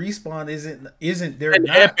though Respawn isn't there, and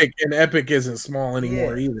Epic isn't small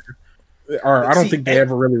anymore either. Or I don't think they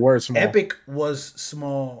ever really were small. Epic was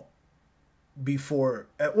small before.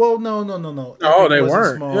 Well, no. Oh, they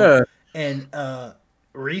weren't. Small. Yeah. And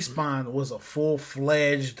Respawn was a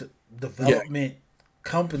full-fledged development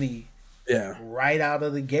company. Yeah. Right out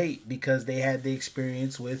of the gate because they had the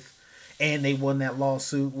experience with and they won that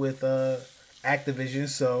lawsuit with Activision.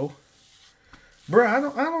 So, bro, I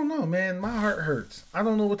don't know, man. My heart hurts. I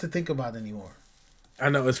don't know what to think about anymore. I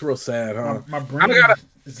know, it's real sad, huh? My brain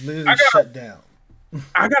is literally shut down.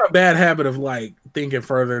 I got a bad habit of like thinking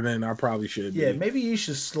further than I probably should. Yeah, be. Maybe you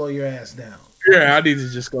should slow your ass down. Yeah, I need to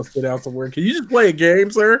just go sit down somewhere. Can you just play a game,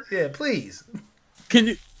 sir? Yeah, please. Can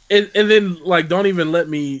you? And then like, don't even let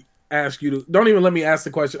me ask the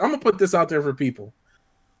question. I'm gonna put this out there for people.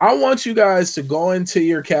 I want you guys to go into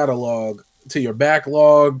your catalog, to your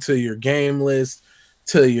backlog, to your game list,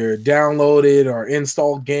 to your downloaded or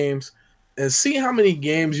installed games, and see how many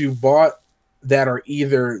games you bought that are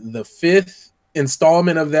either the 5th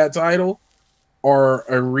installment of that title or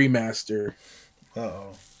a remaster.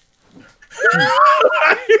 Uh-oh.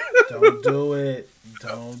 Don't do it.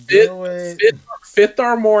 Don't do it. 5th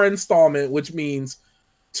or more installment, which means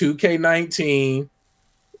 2K19,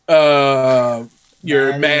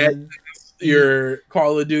 your Madden, your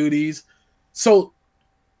Call of Duties. So,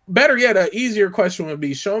 better yet, an easier question would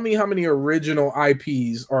be: show me how many original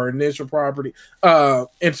IPs or intellectual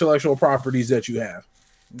properties that you have.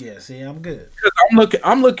 Yeah, see, I'm good.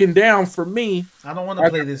 I'm looking down. For me, I don't want to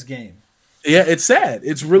play this game. Yeah, it's sad.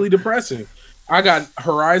 It's really depressing. I got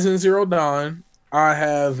Horizon Zero Dawn. I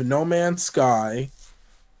have No Man's Sky.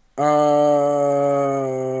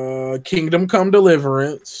 Kingdom Come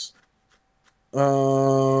Deliverance.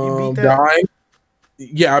 You beat that?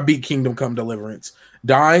 Yeah, I beat Kingdom Come Deliverance.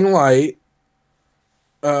 Dying Light.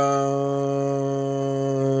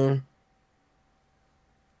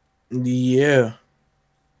 Yeah.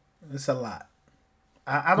 It's a lot.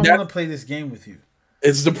 I don't want to play this game with you.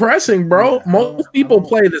 It's depressing, bro. Yeah, most people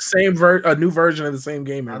play the same a new version of the same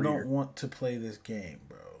game every year. I don't want to play this game,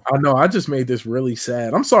 bro. I know. I just made this really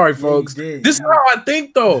sad. I'm sorry, folks. This is how I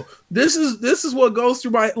think, though. This is what goes through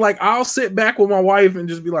my, like, I'll sit back with my wife and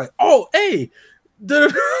just be like, "Oh, hey,"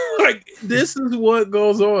 like, this is what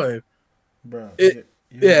goes on, bro. You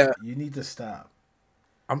need to stop.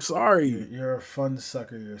 I'm sorry. You're a fun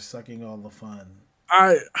sucker. You're sucking all the fun.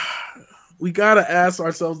 We gotta ask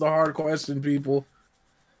ourselves the hard question, people.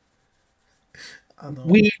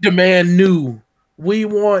 We demand new. We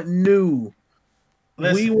want new.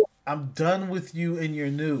 Listen, I'm done with you and your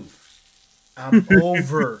new. I'm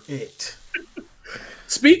over it.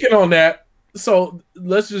 Speaking on that, so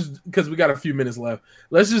let's just, because we got a few minutes left,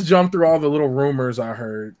 let's just jump through all the little rumors I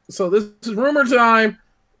heard. So this is rumor time.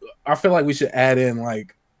 I feel like we should add in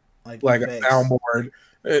like a soundboard,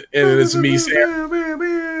 and it's me saying,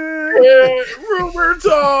 rumor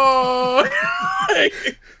talk. Okay.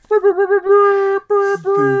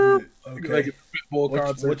 Like a football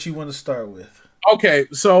concert. What you want to start with? Okay,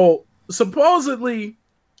 so supposedly,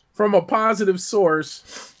 from a positive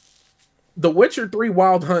source, The Witcher 3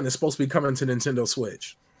 Wild Hunt is supposed to be coming to Nintendo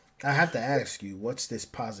Switch. I have to ask you, what's this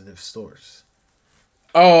positive source?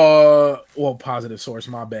 Well, positive source,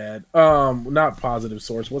 my bad. Not positive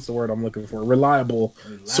source. What's the word I'm looking for? Reliable.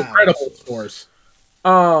 Credible source.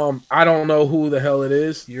 I don't know who the hell it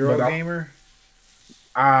is. Eurogamer?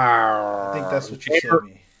 I think that's what you sent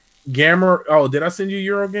me. Gamer. Oh, did I send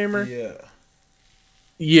you Eurogamer? Yeah.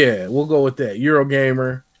 Yeah, we'll go with that.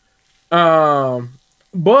 Eurogamer.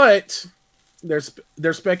 But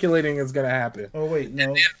they're speculating it's gonna happen. Oh wait,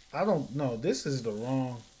 no, I don't know. This is the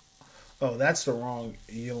wrong. Oh, that's the wrong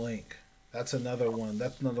link. That's another one.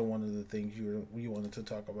 That's another one of the things you wanted to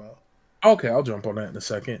talk about. Okay, I'll jump on that in a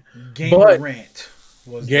second. Gamer Rant.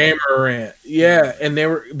 Yeah, and they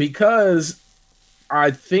were, because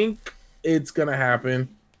I think it's gonna happen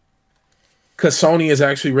because Sony is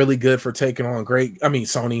actually really good for taking on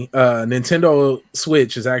Nintendo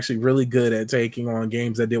Switch is actually really good at taking on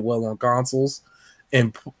games that did well on consoles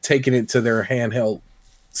and taking it to their handheld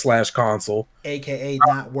 / console, aka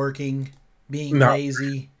not working, being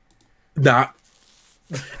lazy. And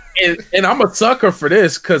I'm a sucker for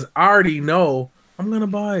this because I already know I'm gonna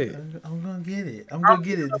buy it. I'm gonna get it. I'm gonna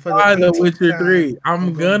get it for the Witcher 3.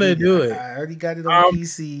 I'm gonna do it. I already got it on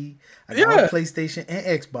PC. I got it on PlayStation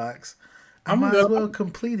and Xbox. I might as well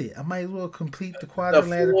complete it. I might as well complete the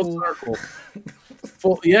quadrilateral circle.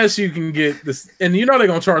 Yes, you can get this, and you know they're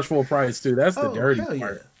gonna charge full price too. That's the dirty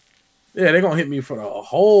part. Yeah, they're gonna hit me for the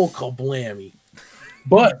whole kablammy.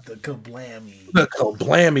 But the kablammy. They're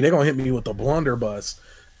gonna hit me with the blunderbuss.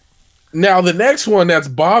 Now the next one that's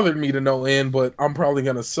bothered me to no end, but I'm probably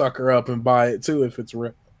gonna sucker up and buy it too if it's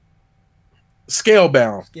real.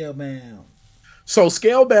 Scalebound. So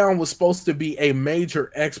Scalebound was supposed to be a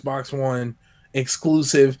major Xbox One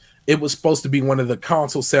exclusive. It was supposed to be one of the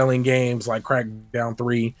console selling games like Crackdown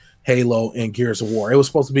 3, Halo, and Gears of War. It was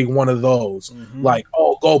supposed to be one of those. Mm-hmm. Like,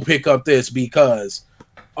 oh, go pick up this because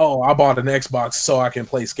oh, I bought an Xbox so I can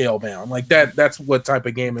play Scalebound. Like that's what type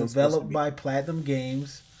of game it was. Developed by Platinum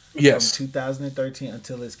Games. Yes. From 2013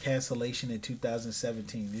 until its cancellation in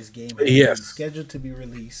 2017. This game is scheduled to be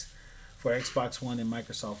released for Xbox One and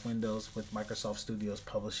Microsoft Windows, with Microsoft Studios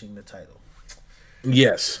publishing the title.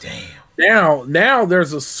 Yes. Damn. Now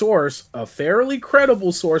there's a source, a fairly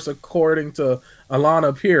credible source, according to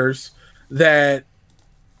Alana Pierce, that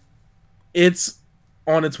it's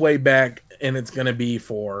on its way back and it's going to be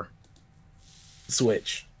for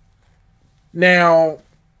Switch. Now,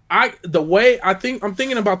 I'm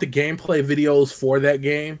thinking about the gameplay videos for that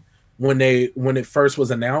game when it first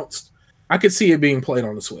was announced. I could see it being played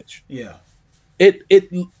on the Switch. Yeah.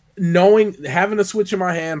 Having a Switch in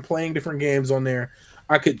my hand, playing different games on there,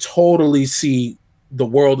 I could totally see the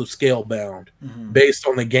world of Scalebound based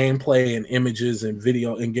on the gameplay and images and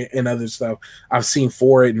video and other stuff I've seen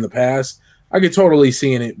for it in the past. I could totally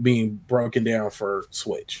see it being broken down for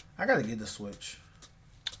Switch. I gotta get the Switch.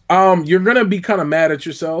 You're gonna be kind of mad at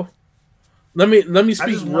yourself. Let me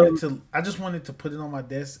speak. I just wanted to put it on my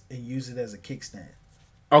desk and use it as a kickstand.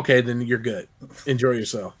 Okay, then you're good. Enjoy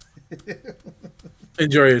yourself.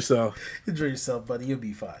 Enjoy yourself. Enjoy yourself, buddy. You'll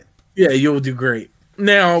be fine. Yeah, you'll do great.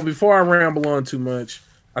 Now, before I ramble on too much,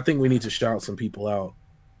 I think we need to shout some people out.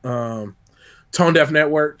 Tone Def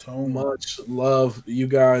Network, much love, you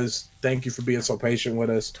guys. Thank you for being so patient with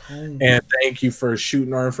us, and thank you for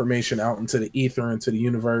shooting our information out into the ether, into the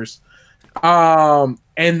universe. And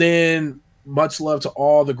then much love to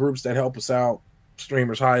all the groups that help us out,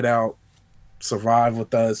 Streamers Hideout, Survive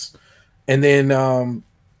with us, and then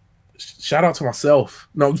shout out to myself.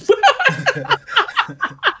 No, who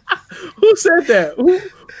said that?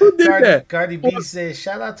 Who did that? Cardi B said,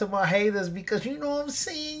 "Shout out to my haters because you know what I'm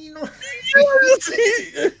saying. You know,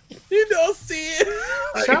 you don't see it.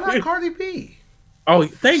 Shout out Cardi B. Oh,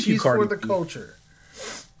 thank you, She's Cardi. For the culture,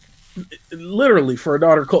 literally for a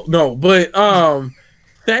daughter. No, but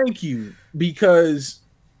thank you, because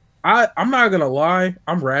I'm not gonna lie,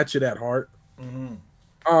 I'm ratchet at heart.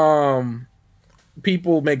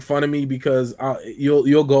 People make fun of me because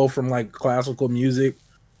you'll go from like classical music.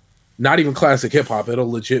 Not even classic hip hop. It'll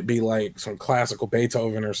legit be like some classical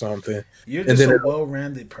Beethoven or something. You're just a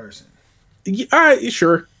well-rounded person. Yeah,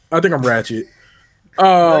 sure. I think I'm ratchet.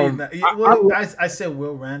 I said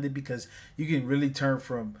well-rounded because you can really turn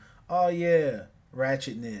from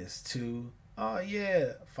ratchetness to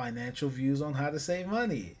financial views on how to save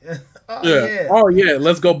money. Oh yeah,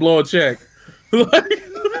 let's go blow a check.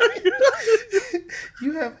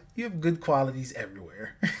 You have good qualities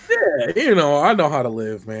everywhere. Yeah, I know how to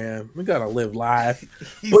live, man. We gotta live life.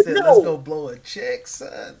 He said, "Let's go blow a check,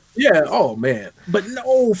 son." Yeah. Oh man. But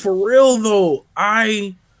no, for real though,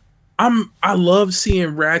 I love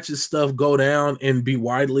seeing ratchet stuff go down and be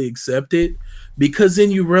widely accepted, because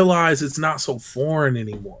then you realize it's not so foreign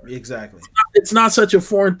anymore. Exactly. It's not such a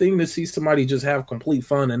foreign thing to see somebody just have complete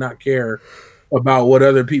fun and not care about what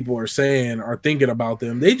other people are saying or thinking about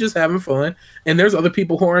them. They just having fun, and there's other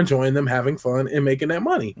people who are enjoying them having fun and making that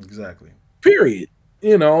money. Exactly. Period.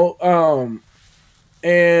 And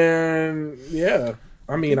yeah,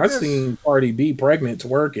 I mean, I've seen Cardi B pregnant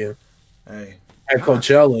twerking at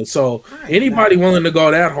Coachella. So anybody willing to go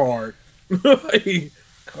that hard, Cardi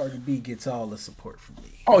B gets all the support from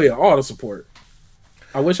me. Oh yeah, all the support.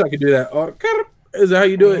 I wish I could do that. Is that how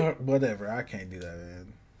you do it? Whatever. I can't do that, man.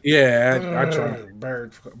 Yeah, I try.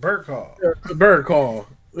 Bird call. Bird call.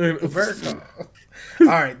 Bird call. All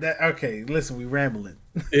right. Okay. Listen, we rambling.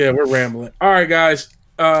 Yeah, we're rambling. All right, guys.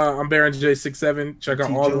 I'm BaronJ67. Check out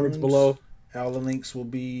all the links below. All the links will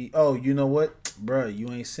be. Oh, you know what, bro? You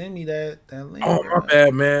ain't send me that link. Oh, my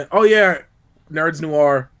bad, man. Oh yeah, Nerds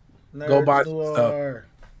Noir. Go buy stuff.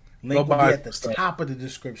 Link will be at the top of the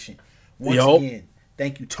description. Once again,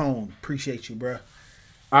 thank you, Tone. Appreciate you, bro.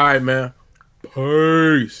 All right, man.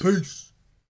 Peace.